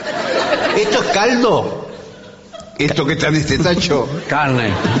 ¿Esto es caldo? ¿Esto que está en este tacho?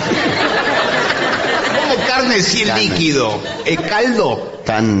 Carne. ¿Cómo carne sin Carne. líquido? ¿Es caldo?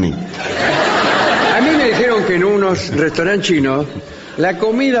 Carne. A mí me dijeron que en unos restaurantes chinos la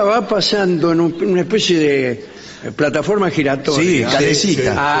comida va pasando en una especie de plataforma giratoria. Sí,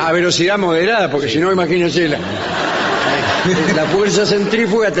 calecita. A velocidad moderada, porque si no, imagínense, la fuerza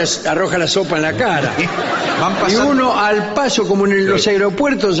centrífuga te arroja la sopa en la cara. Van Y pasando. uno al paso, como en los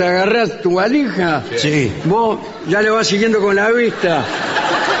aeropuertos, agarrás tu valija, Sí. vos ya le vas siguiendo con la vista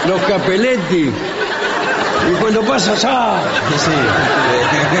los capeletti, y cuando pasas, ¡ah!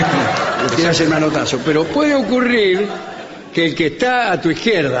 Le tiras el manotazo. Pero puede ocurrir que el que está a tu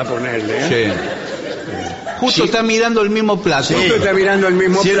izquierda, ponerle, Sí. Justo está mirando el mismo plato. Justo está mirando el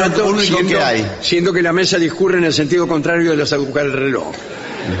mismo Sí, es lo plato, único que hay. siendo que la mesa discurre en el sentido contrario de los agujeros del reloj.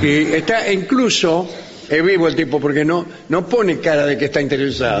 Y está incluso, es vivo el tipo, porque no pone cara de que está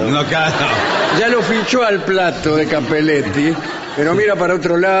interesado. No, claro. Ya lo fichó al plato de Capelletti, pero mira para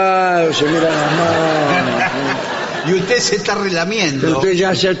otro lado, se mira las manos. Y usted se está relamiendo. Usted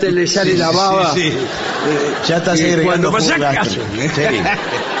ya te le sale Sí, la sí, baba. sí, sí. Ya está Y segregando cuando pasa jugo acá- gástrico.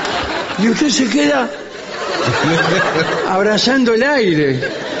 Sí. Y usted se queda abrazando el aire.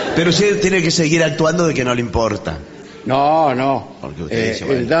 Pero sí tiene que seguir actuando de que no le importa. No. Porque usted dice, El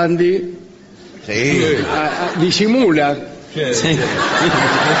bueno. dandy Sí. disimula, Sí.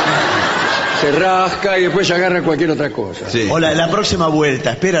 se rasca y después se agarra cualquier otra cosa. Sí. O la próxima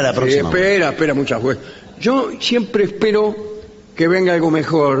vuelta, espera la Sí, próxima vuelta. espera muchas veces. Yo siempre espero que venga algo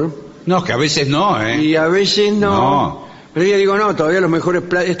mejor No, que a veces no, ¿eh? y a veces no. No. Pero yo digo, no, todavía los mejores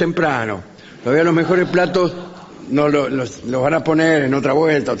platos, es temprano. Todavía los mejores platos no los van a poner en otra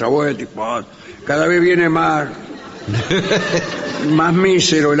vuelta, y cada vez viene más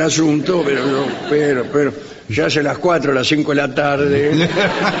mísero el asunto, pero ya hace las 4, las 5 de la tarde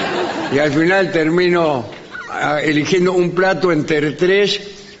y al final termino eligiendo un plato entre 3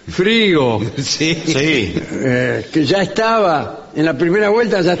 frío, Sí. Sí. que ya estaba, en la primera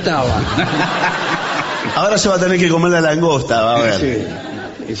vuelta ya estaba. Ahora se va a tener que comer la langosta, va a ver.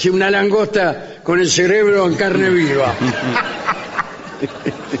 Sí. Sí, una langosta con el cerebro en carne viva.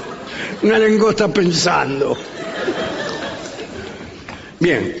 Una langosta pensando.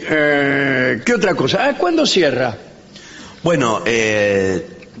 Bien, ¿qué otra cosa? ¿Cuándo cierra? Bueno,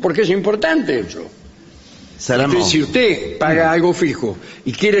 Porque es importante eso. Salamo. Si usted paga algo fijo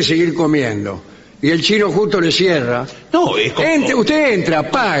y quiere seguir comiendo y el chino justo le cierra, No, es como... usted entra,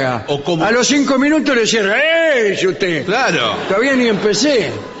 paga. O como- A los 5 minutos le cierra. Dice usted. Claro. Todavía ni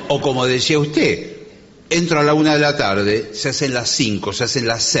empecé. O como decía usted, entro a la 1 de la tarde, se hacen las 5, se hacen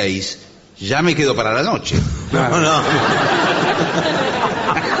las 6, ya me quedo para la noche. No.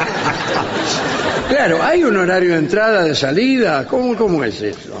 Claro, ¿hay un horario de entrada, de salida? ¿Cómo es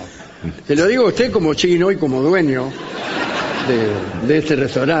eso? Te lo digo a usted como chino y como dueño de este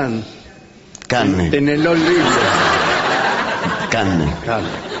restaurante. Carne. Tenedor libre. Carne. Claro.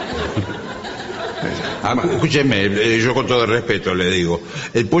 Escúcheme, yo con todo el respeto le digo,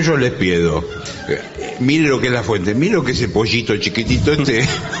 el pollo les pido, mire lo que es la fuente, mire lo que es el pollito chiquitito este,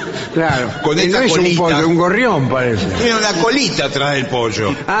 Claro. Con Y esta no es un colita. pollo, un gorrión parece. Tiene una colita atrás del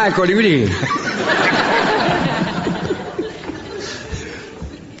pollo. Ah, el colibrí.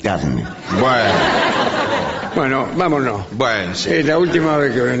 Carne. Bueno, vámonos. Bueno, sí. Es la última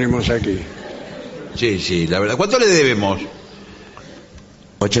vez que venimos aquí. Sí, la verdad. ¿Cuánto le debemos?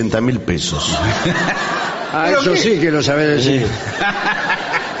 80.000 pesos. Ah, ¿Pero eso qué? sí que lo sabés decir.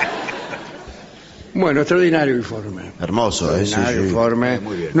 Bueno, extraordinario informe. Hermoso, Extraordinario sí. informe.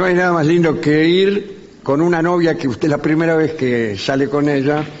 Muy bien. No hay nada más lindo que ir con una novia que usted la primera vez que sale con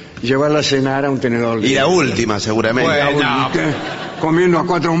ella, llevarla a cenar a un tenedor libre. Y la última, seguramente. Bueno. ¿Y qué? Comiendo a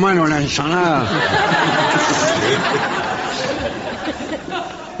cuatro manos la ensalada.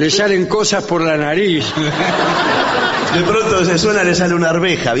 Le salen cosas por la nariz. De pronto se suena, le sale una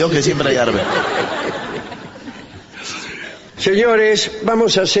arveja. Vio que siempre hay arveja. Señores,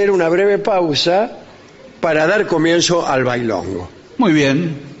 vamos a hacer una breve pausa para dar comienzo al bailongo. Muy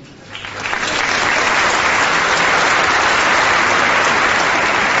bien.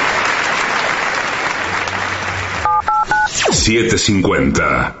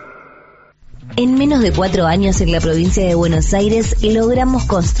 $7.50. En menos de 4 años en la provincia de Buenos Aires logramos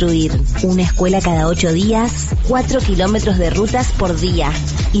construir una escuela cada 8 días, 4 kilómetros de rutas por día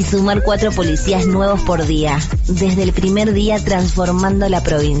y sumar 4 policías nuevos por día. Desde el primer día transformando la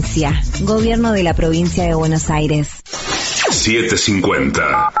provincia. Gobierno de la provincia de Buenos Aires.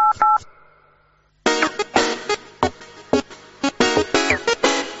 7.50.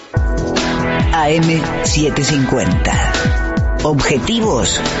 AM750.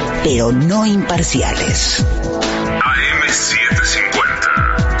 Objetivos, pero no imparciales.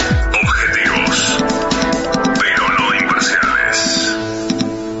 AM750. Objetivos, pero no imparciales.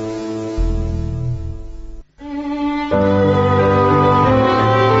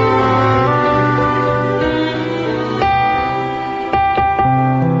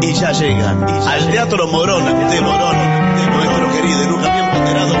 Y ya llegan al Teatro Morón de nuestro querido y nunca bien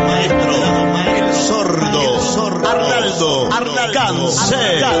ponderado maestro, el sordo, Arnaldo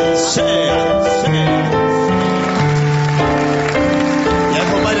Cáncer. Y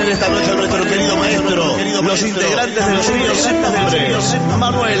acompañan esta noche a nuestro querido maestro, los integrantes del trío sin nombre,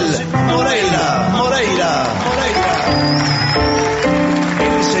 Manuel Moreira,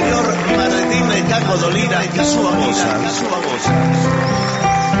 el señor Martín de Caco Dolina y su babosa.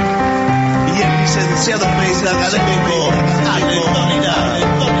 Y el licenciado en medicina académico, Ale Dolina.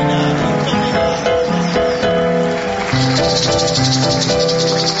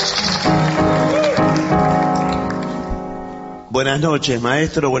 Buenas noches,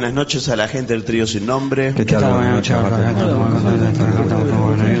 maestro. Buenas noches a la gente del trío sin nombre. ¿Qué tal? Buenas noches.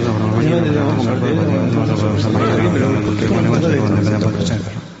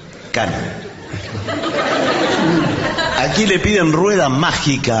 Cana. Aquí le piden rueda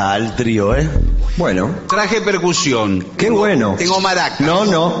mágica al trío, ¿eh? Bueno, Traje percusión. qué bueno. Tengo maracas.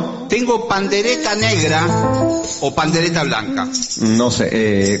 No. Tengo pandereta negra o pandereta blanca. No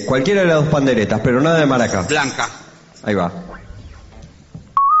sé, cualquiera de las dos panderetas, pero nada de maraca. Blanca. Ahí va.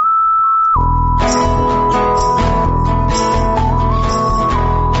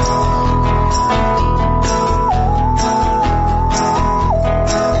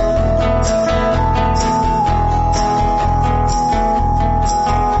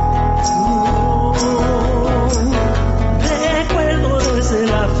 Recuerdo desde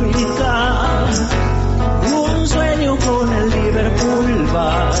el África un sueño con el Liverpool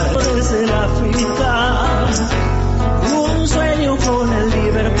bar. Desde el África un sueño con el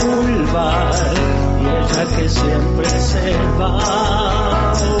Liverpool bar y ella que siempre se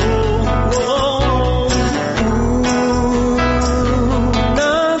va.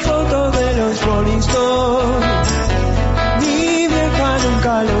 Una foto de los Rolling Stones, mi vieja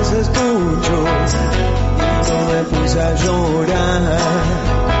nunca los escucho. No me puse a llorar,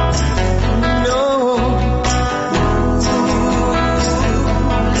 no.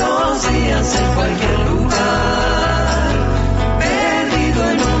 Los días en cualquier lugar, perdido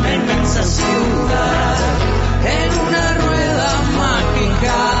en una inmensa ciudad, en una rueda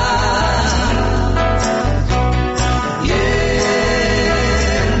mágica. Y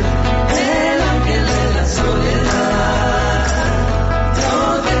el ángel de la soledad, no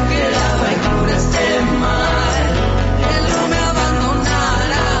te quedaba y cura este mal. Él no me abandona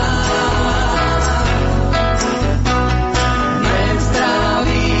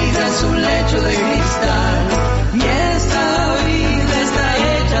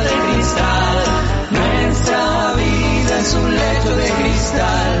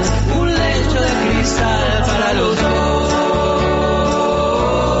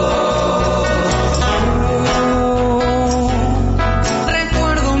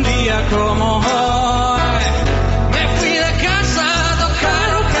como hoy. Me fui de casa a tocar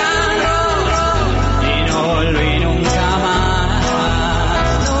rock and roll y no volví nunca más.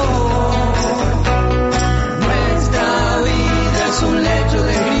 No. Nuestra vida es un lecho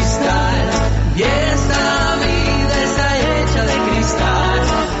de cristal y esta vida está hecha de cristal.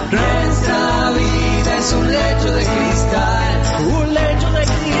 Nuestra vida es un lecho de cristal, un lecho de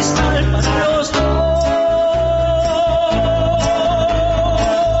cristal para los dos.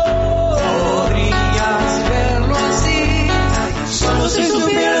 Podrías verlo así, solo si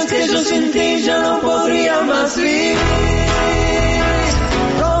supieras que yo sin ti ya no podría más vivir.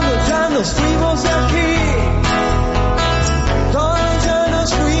 Todos ya nos fuimos de aquí, todos ya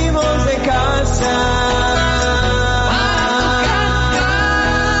nos fuimos de casa.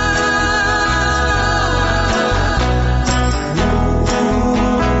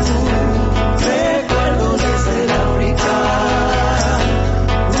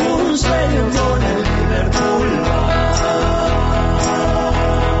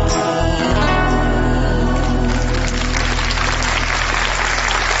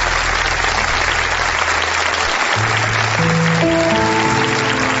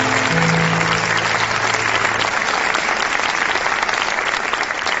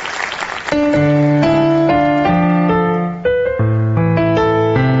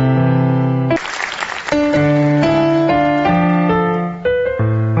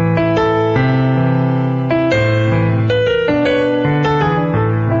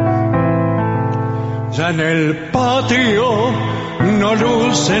 En el patio no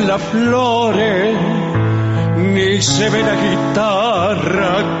lucen las flores, ni se ve la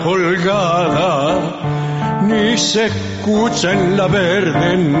guitarra colgada, ni se escucha en la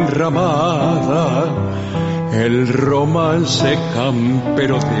verde enramada el romance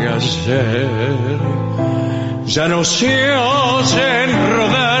campero de ayer. Ya no se oyen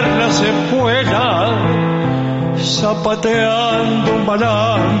rodar las espuelas, zapateando un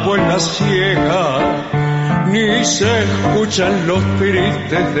malambo en la ciega, ni se escuchan los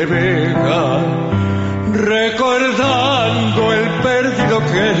tristes de Vega, recordando el perdido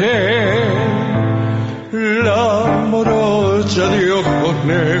querer. La morocha de ojos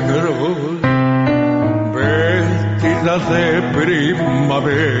negros, vestida de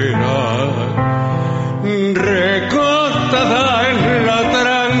primavera, recostada en la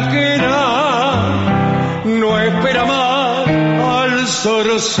tranquera, no espera más al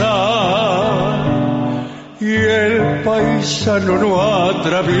zorzal, y el paisano no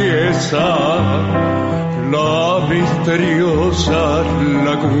atraviesa la misteriosa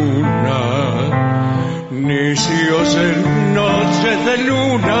laguna, ni si oyen noches de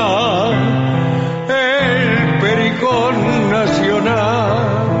luna el pericón nacional.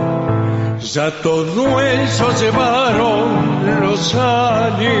 Ya todo eso llevaron los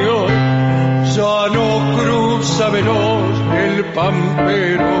años, ya no cruza veloz el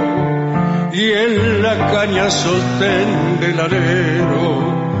pampero, y en la caña sostén del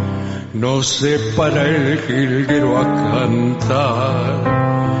alero no se para el jilguero a cantar.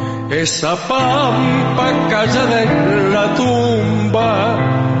 Esa pampa callada en la tumba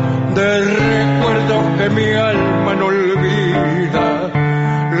de recuerdos que mi alma no olvida,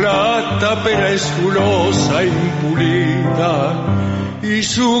 la tapera es su losa impulida y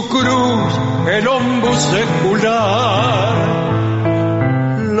su cruz el hombro secular.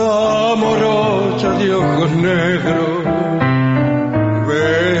 La morocha de ojos negros,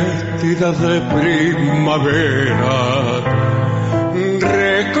 vestida de primavera,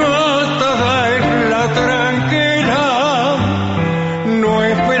 recostada en la tranquera, no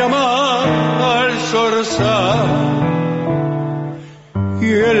espera más al zorzal, y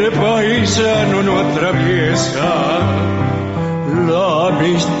el paisano no atraviesa la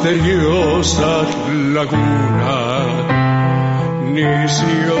misteriosa laguna, ni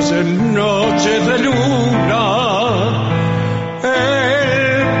si oyen noches de luna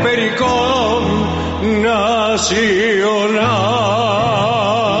el pericón nacional.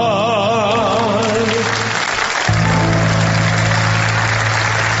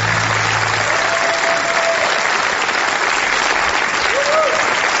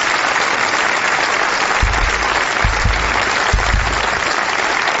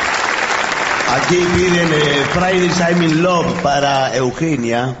 Aquí piden Friday I'm in Love para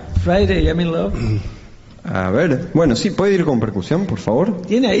Eugenia. Friday I'm in Love. A ver, bueno, sí, ¿puede ir con percusión, por favor?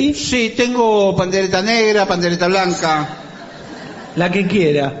 ¿Tiene ahí? Sí, tengo pandereta negra, pandereta blanca. La que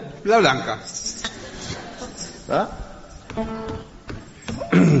quiera. La blanca. ¿Ah?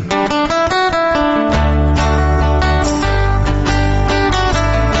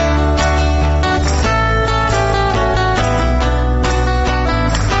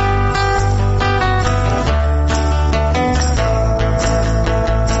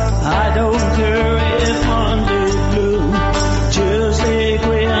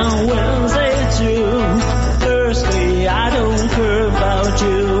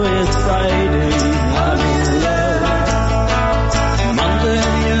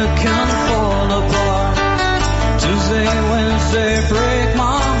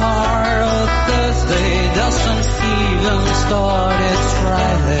 start, it's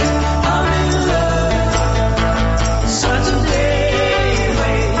Friday, I'm in love. Saturday,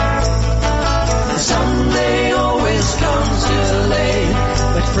 wait. Sunday always comes too late,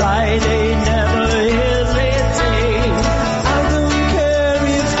 but Friday never hesitates. I don't care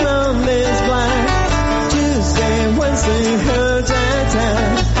if Monday's black, Tuesday, Wednesday hurts and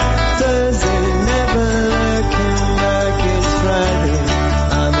times, Thursday never looking like it's Friday,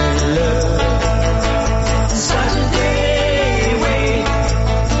 I'm in love. Saturday, wait.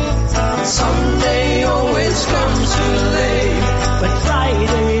 Sunday always comes too late, but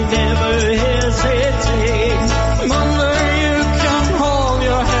Friday never hesitates. Monday you can hold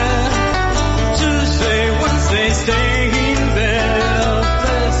your hand, Tuesday, Wednesday stay in bed,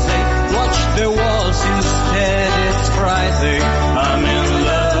 Thursday watch the walls instead, it's Friday, I'm in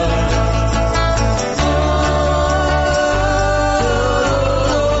love.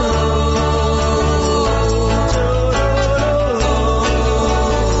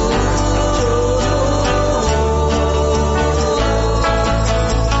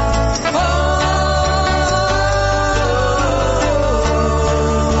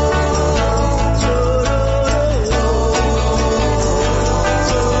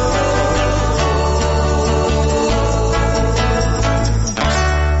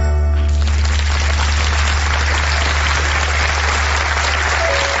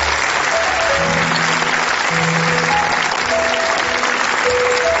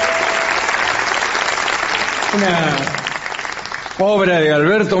 Una obra de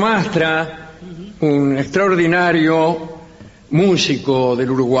Alberto Mastra, un extraordinario músico del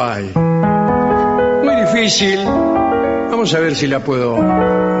Uruguay. Muy difícil. Vamos a ver si la puedo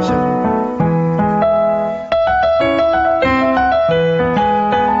hacer.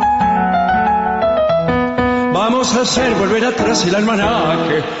 Vamos a hacer volver atrás el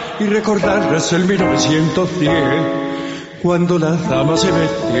almanaque y recordarles el 1910, cuando las damas se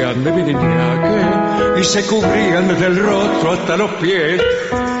vestían de viriñaque y se cubrían desde el rostro hasta los pies,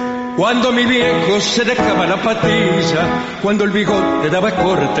 cuando mi viejo se dejaba la patilla, cuando el bigote daba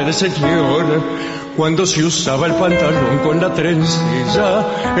corte de señor, cuando se usaba el pantalón con la trencilla,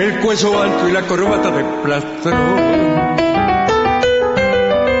 el cuello alto y la corbata de plastrón.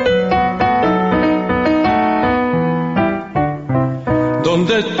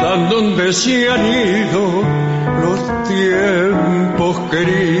 ¿Dónde están, dónde se han ido los tiempos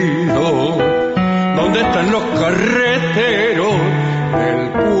queridos? ¿Dónde están los carreteros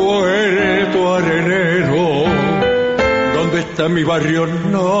del puerto arenero? ¿Dónde está mi barrio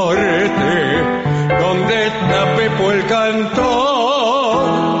norte? ¿Dónde está Pepo el cantor?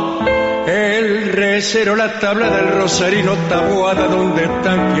 El recero, la tabla del rosarino, tabuada, ¿dónde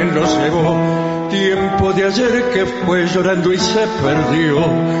está quien lo llevó? Tiempo de ayer que fue llorando y se perdió,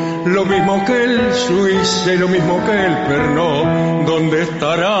 lo mismo que el suizo, lo mismo que el pernó. ¿Dónde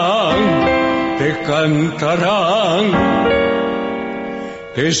estarán? Te cantarán,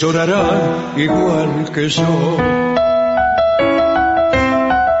 te llorarán igual que yo.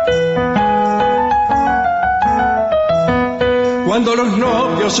 Cuando los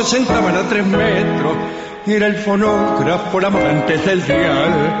novios se sentaban a 3 metros y era el fonógrafo la antes del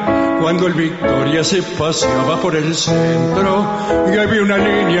dial, cuando el Victoria se paseaba por el centro y había una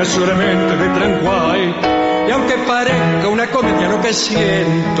línea solamente de Tranguay. Y aunque parezca una comedia lo que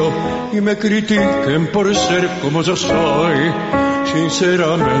siento y me critiquen por ser como yo soy,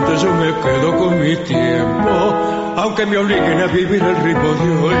 sinceramente yo me quedo con mi tiempo, aunque me obliguen a vivir el ritmo de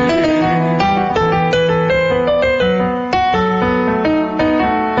hoy.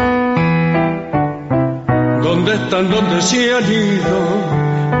 ¿Dónde están, dónde se han ido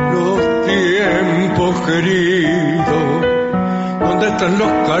los tiempos queridos? ¿Dónde están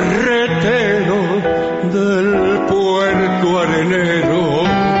los carreteros del puerto arenero?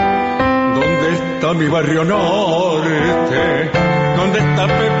 ¿Dónde está mi barrio norte? ¿Dónde está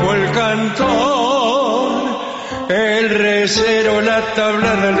Pepo el cantor? El recero, la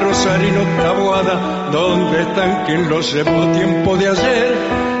tabla del rosarino, tabuada, ¿dónde están quien los llevó? Tiempo de ayer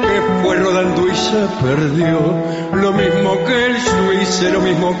que fue rodando y se perdió, lo mismo que el suizo, lo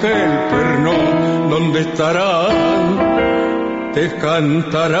mismo que el pernón. ¿Dónde estarán? Te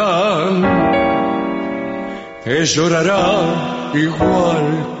cantarán, te llorarán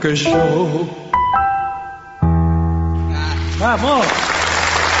igual que yo. ¡Vamos!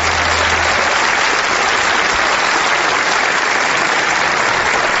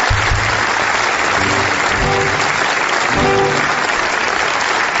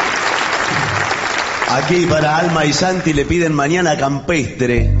 Aquí para Alma y Santi le piden mañana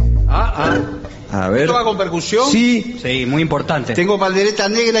campestre. A ver. ¿Esto va con percusión? Sí. Sí, muy importante. Tengo pandereta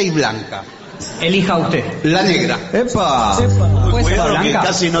negra y blanca. Elija usted. La negra. ¡Epa! ¿Puede ser la Cuidado que blanca?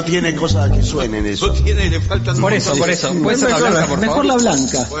 casi no tiene cosas que suenen eso. No tiene, le faltan... Por eso. ¿Puede ser la blanca, por Mejor favor? la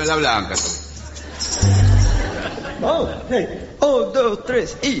blanca. Pon la blanca. Oh, hey. 1, 2,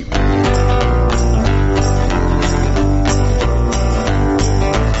 3 y...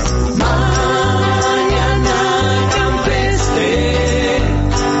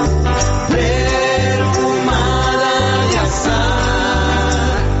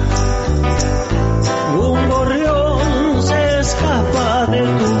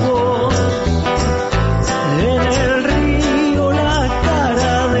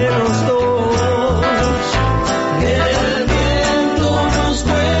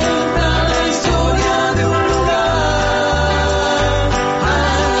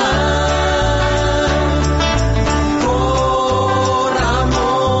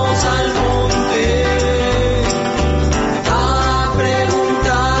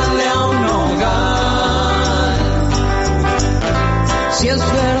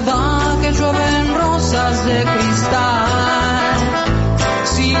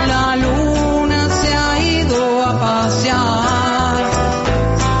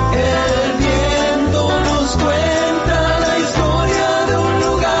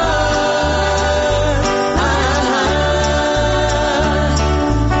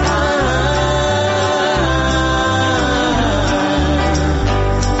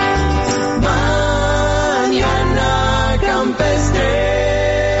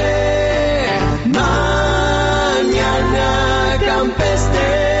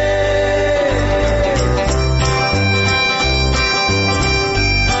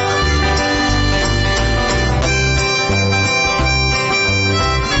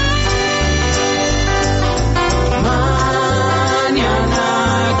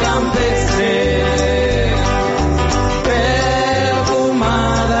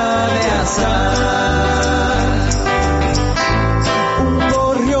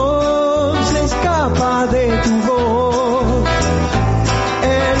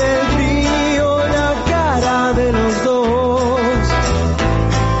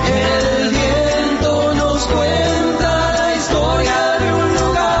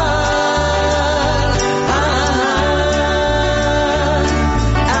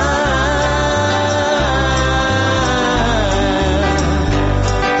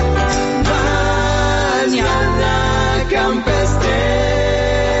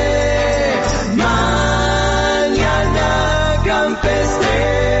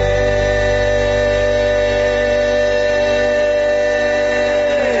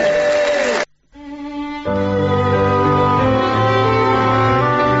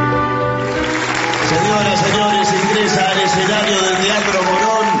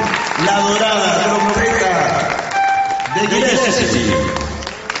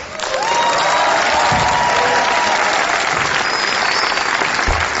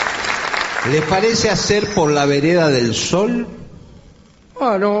 ¿Les parece hacer por la vereda del sol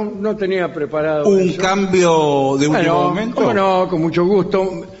no tenía preparado un eso. cambio de último momento? ¿Cómo no? Con mucho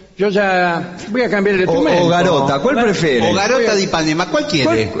gusto. Yo ya voy a cambiar el instrumento. O Garota, ¿cuál prefiere? O Garota de Ipanema, ¿cuál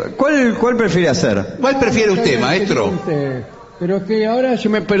quiere? ¿Cuál prefiere hacer? ¿Cuál prefiere usted, maestro? Pero es que ahora se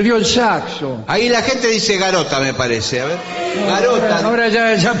me perdió el saxo. Ahí la gente dice Garota, me parece. A ver. Garota. Ahora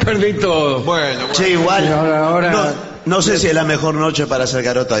ya perdí todo. Bueno. Sí, igual. Ahora... No sé si es la mejor noche para hacer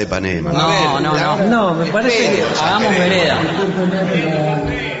Garota de Ipanema. No, me parece que hagamos vereda.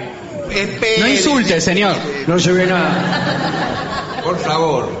 No insulte, señor. No se ve nada. Por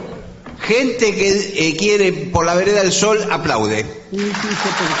favor. Gente que quiere por la vereda del sol, aplaude.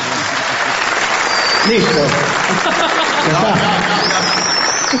 Listo.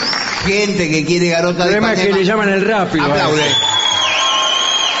 Gente que quiere Garota de El problema Ipanema, es que le llaman el rápido. aplaude.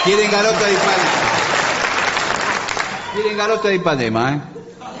 Quieren Garota de Ipanema. Quieren Garota de Ipanema, ¿eh?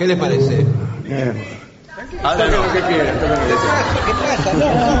 ¿Qué les parece? Ahora no. Lo que quieran.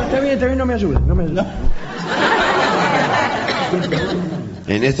 Está bien, no me ayuda.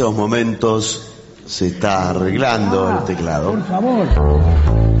 En estos momentos se está arreglando el teclado. Por favor.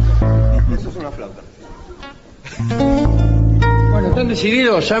 Eso es una flauta. Bueno, ¿están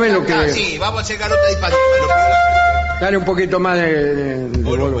decididos? ¿Saben lo que...? Sí, vamos a hacer Garota de Ipanema. Dale un poquito más de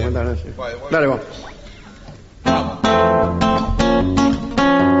volumen. Dale, vamos.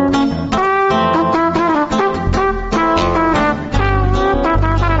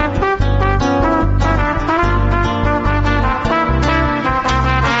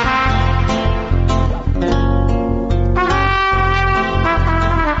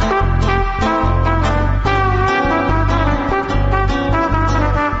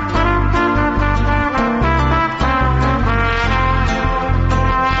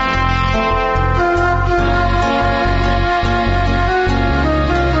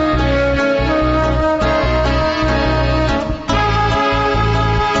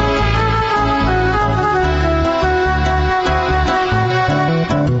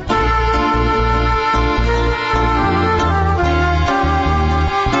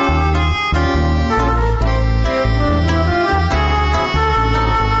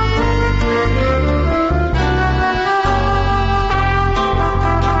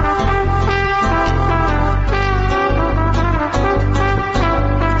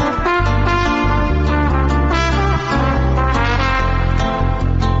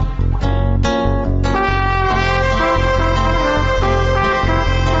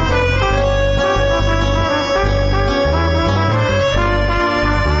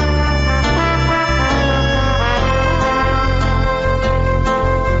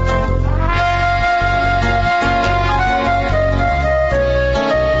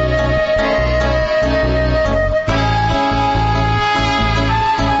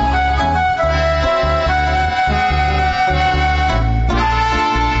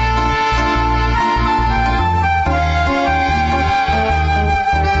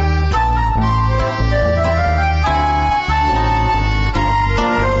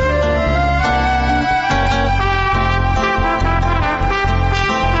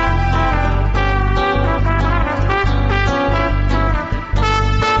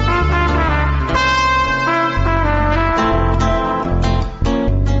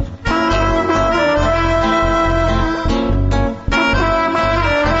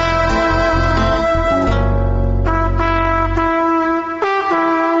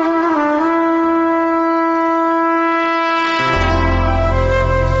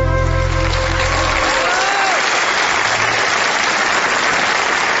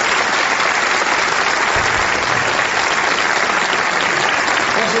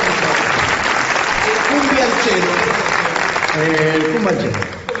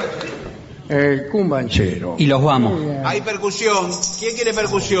 El cumbanchero. Y los vamos. Hay percusión. ¿Quién quiere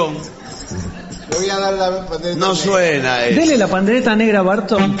percusión? Le voy a dar la pandereta. No suena eso. Dele la pandereta negra a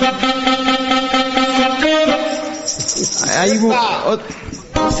Barton. Hay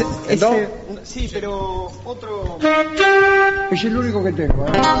sí, pero otro. Es el único que tengo.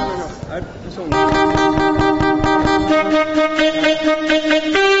 A ver, un segundo.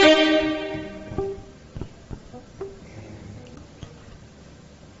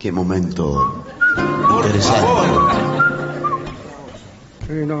 Qué momento interesante.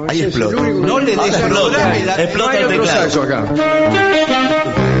 No, Ahí ese es el explota. único que No le tengo. des Explota. No hay El otro teclado. saxo acá.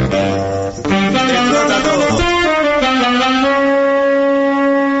 Explota todo.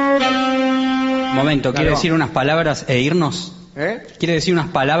 Momento, ¿quiere decir unas palabras e irnos? ¿Quiere decir unas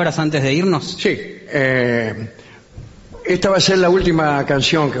palabras antes de irnos? Sí. Esta va a ser la última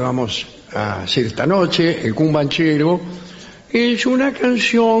canción que vamos a hacer esta noche, el cumbanchero. Es una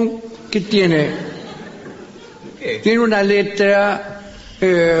canción que tiene una letra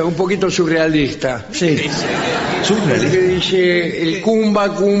un poquito surrealista. Sí. Que dice el cumba,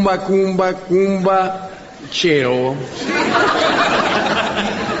 chero.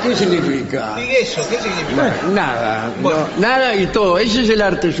 ¿Qué significa? ¿Qué eso? ¿Qué significa? Bueno, nada, nada y todo. Ese es el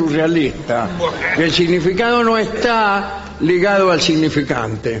arte surrealista. Que el significado no está ligado al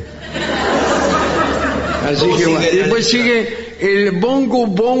significante. Así que bueno. Y después sigue el bongo,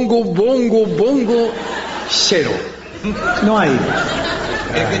 cero. No hay.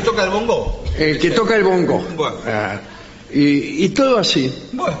 ¿El que toca el bongo? El que toca el bongo. Bueno. Y todo así.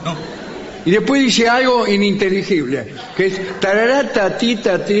 Bueno. Y después dice algo ininteligible, que es tararata,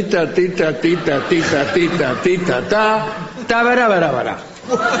 tita, tita, tita, tita, tita, tita, tita, ta, bará.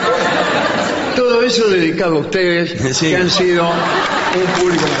 Todo eso dedicado a ustedes, Sí. que han sido un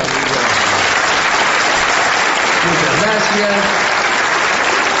público maravilloso. Muchas gracias.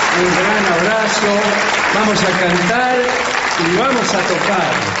 Un gran abrazo. Vamos a cantar y vamos a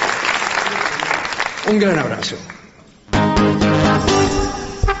tocar. Un gran abrazo.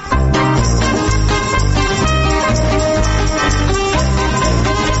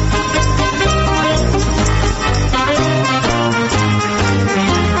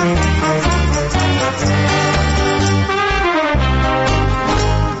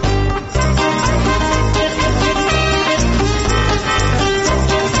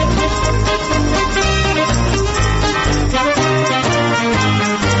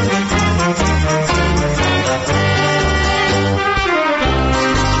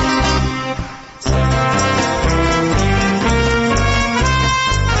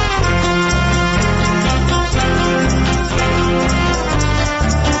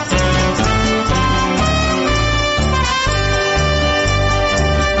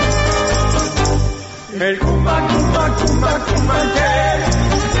 El cumba,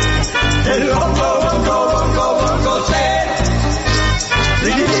 el bongo,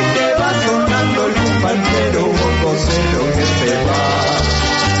 que va sonando el cumbanchero, bongo cero que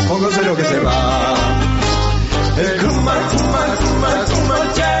se va, el cumba,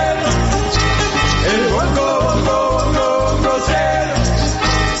 el bongo cero,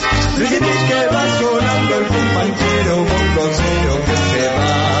 que va sonando el cumbanchero, bongo cero que se va.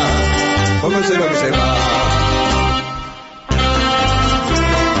 Bongo cero que se va.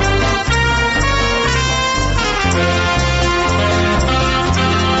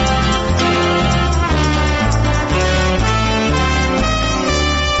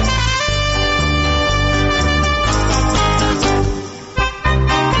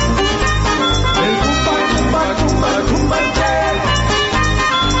 El cumba,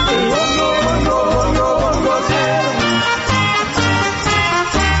 el bongo cero.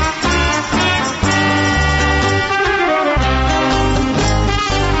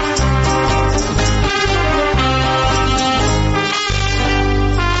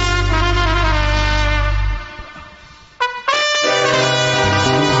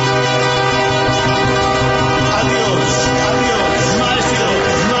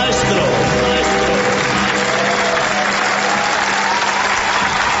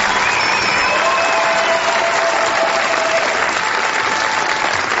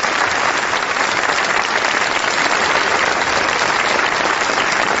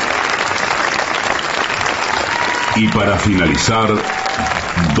 Y para finalizar,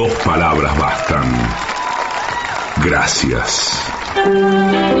 2 palabras bastan. Gracias.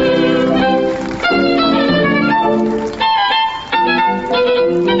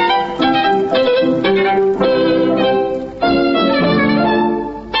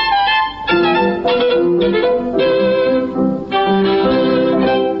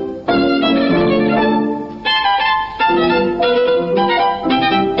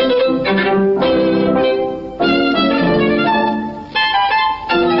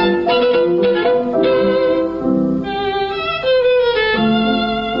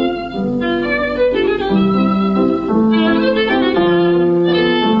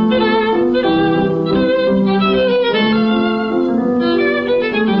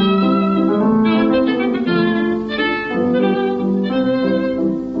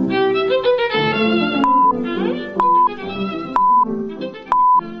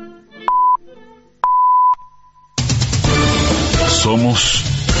 Somos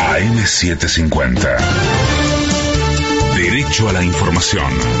AM750. Derecho a la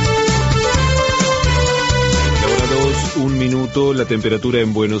información. La hora 2, 1 minuto, la temperatura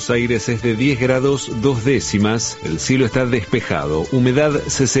en Buenos Aires es de 10 grados 2 décimas, el cielo está despejado, humedad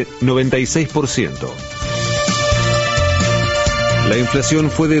 96%. La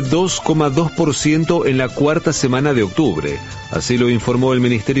inflación fue de 2,2% en la cuarta semana de octubre. Así lo informó el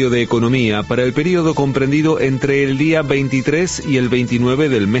Ministerio de Economía para el periodo comprendido entre el día 23 y el 29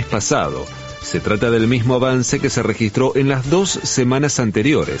 del mes pasado. Se trata del mismo avance que se registró en las 2 semanas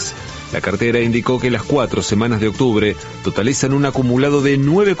anteriores. La cartera indicó que las 4 semanas de octubre totalizan un acumulado de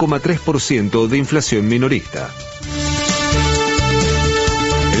 9,3% de inflación minorista.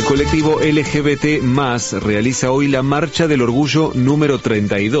 El colectivo LGBT+ realiza hoy la Marcha del Orgullo número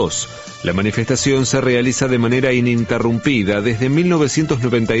 32. La manifestación se realiza de manera ininterrumpida desde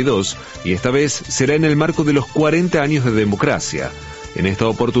 1992 y esta vez será en el marco de los 40 años de democracia. En esta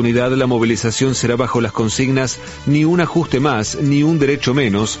oportunidad la movilización será bajo las consignas ni un ajuste más, ni un derecho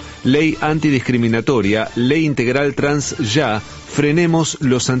menos, ley antidiscriminatoria, ley integral trans ya, frenemos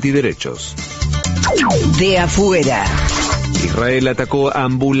los antiderechos. De afuera. Israel atacó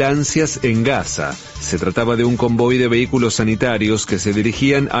ambulancias en Gaza. Se trataba de un convoy de vehículos sanitarios que se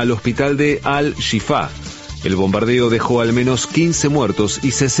dirigían al hospital de Al-Shifa. El bombardeo dejó al menos 15 muertos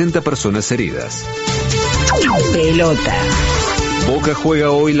y 60 personas heridas. Pelota. Boca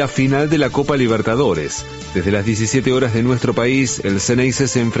juega hoy la final de la Copa Libertadores. Desde las 17 horas de nuestro país, el Ceneice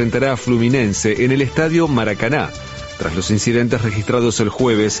se enfrentará a Fluminense en el estadio Maracaná. Tras los incidentes registrados el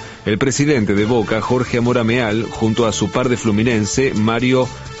jueves, el presidente de Boca, Jorge Amorameal, junto a su par de Fluminense, Mario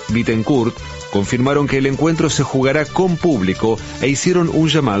Bittencourt, confirmaron que el encuentro se jugará con público e hicieron un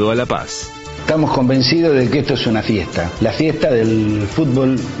llamado a la paz. Estamos convencidos de que esto es una fiesta, la fiesta del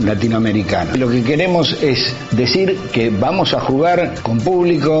fútbol latinoamericano. Lo que queremos es decir que vamos a jugar con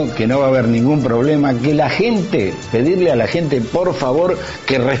público, que no va a haber ningún problema, que la gente, pedirle a la gente por favor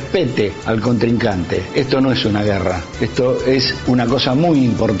que respete al contrincante. Esto no es una guerra, esto es una cosa muy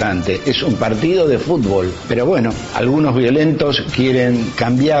importante, es un partido de fútbol. Pero bueno, algunos violentos quieren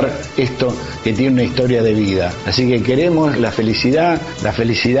cambiar esto que tiene una historia de vida. Así que queremos la felicidad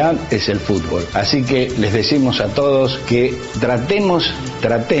es el fútbol. Así que les decimos a todos que tratemos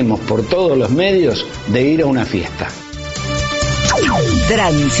por todos los medios de ir a una fiesta.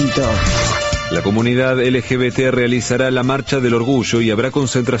 Tránsito. La comunidad LGBT realizará la Marcha del Orgullo y habrá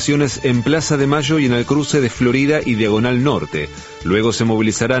concentraciones en Plaza de Mayo y en el cruce de Florida y Diagonal Norte. Luego se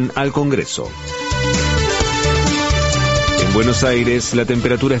movilizarán al Congreso. En Buenos Aires, la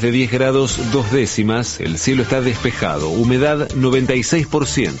temperatura es de 10 grados 2 décimas, el cielo está despejado, humedad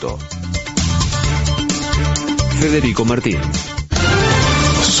 96%. Federico Martín.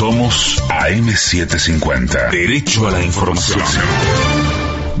 Somos AM750. Derecho a la información.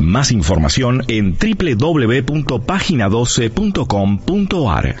 Más información en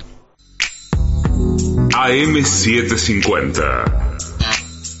www.pagina12.com.ar. AM750.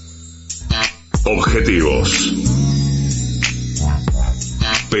 Objetivos,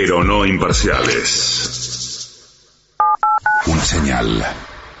 pero no imparciales. Una señal.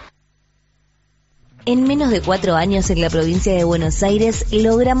 En menos de 4 años en la provincia de Buenos Aires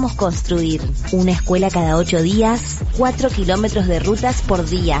logramos construir una escuela cada 8 días, 4 kilómetros de rutas por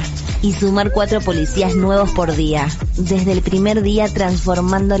día y sumar 4 policías nuevos por día. Desde el primer día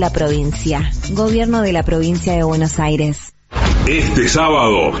transformando la provincia. Gobierno de la provincia de Buenos Aires. Este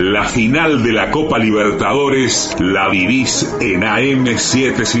sábado, la final de la Copa Libertadores la vivís en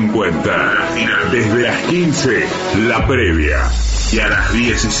AM750. Desde las 15, la previa. Y a las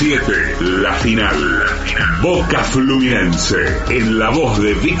 17, la final. Boca Fluminense, en la voz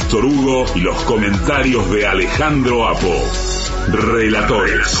de Víctor Hugo y los comentarios de Alejandro Apo.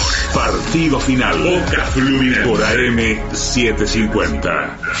 Relatores, partido final. Boca Fluminense por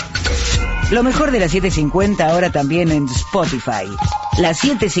AM750. Lo mejor de la 750 ahora también en Spotify. La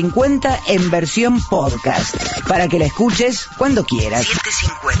 750 en versión podcast, para que la escuches cuando quieras.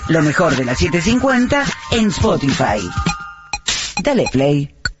 750. Lo mejor de la 750 en Spotify. Dale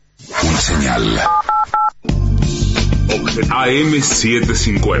play. Una señal.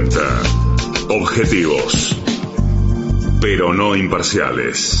 AM750. Objetivos, pero no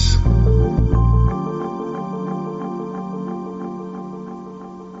imparciales.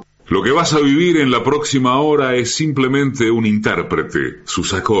 Lo que vas a vivir en la próxima hora es simplemente un intérprete,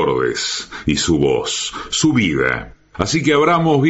 sus acordes y su voz, su vida. Así que abramos bien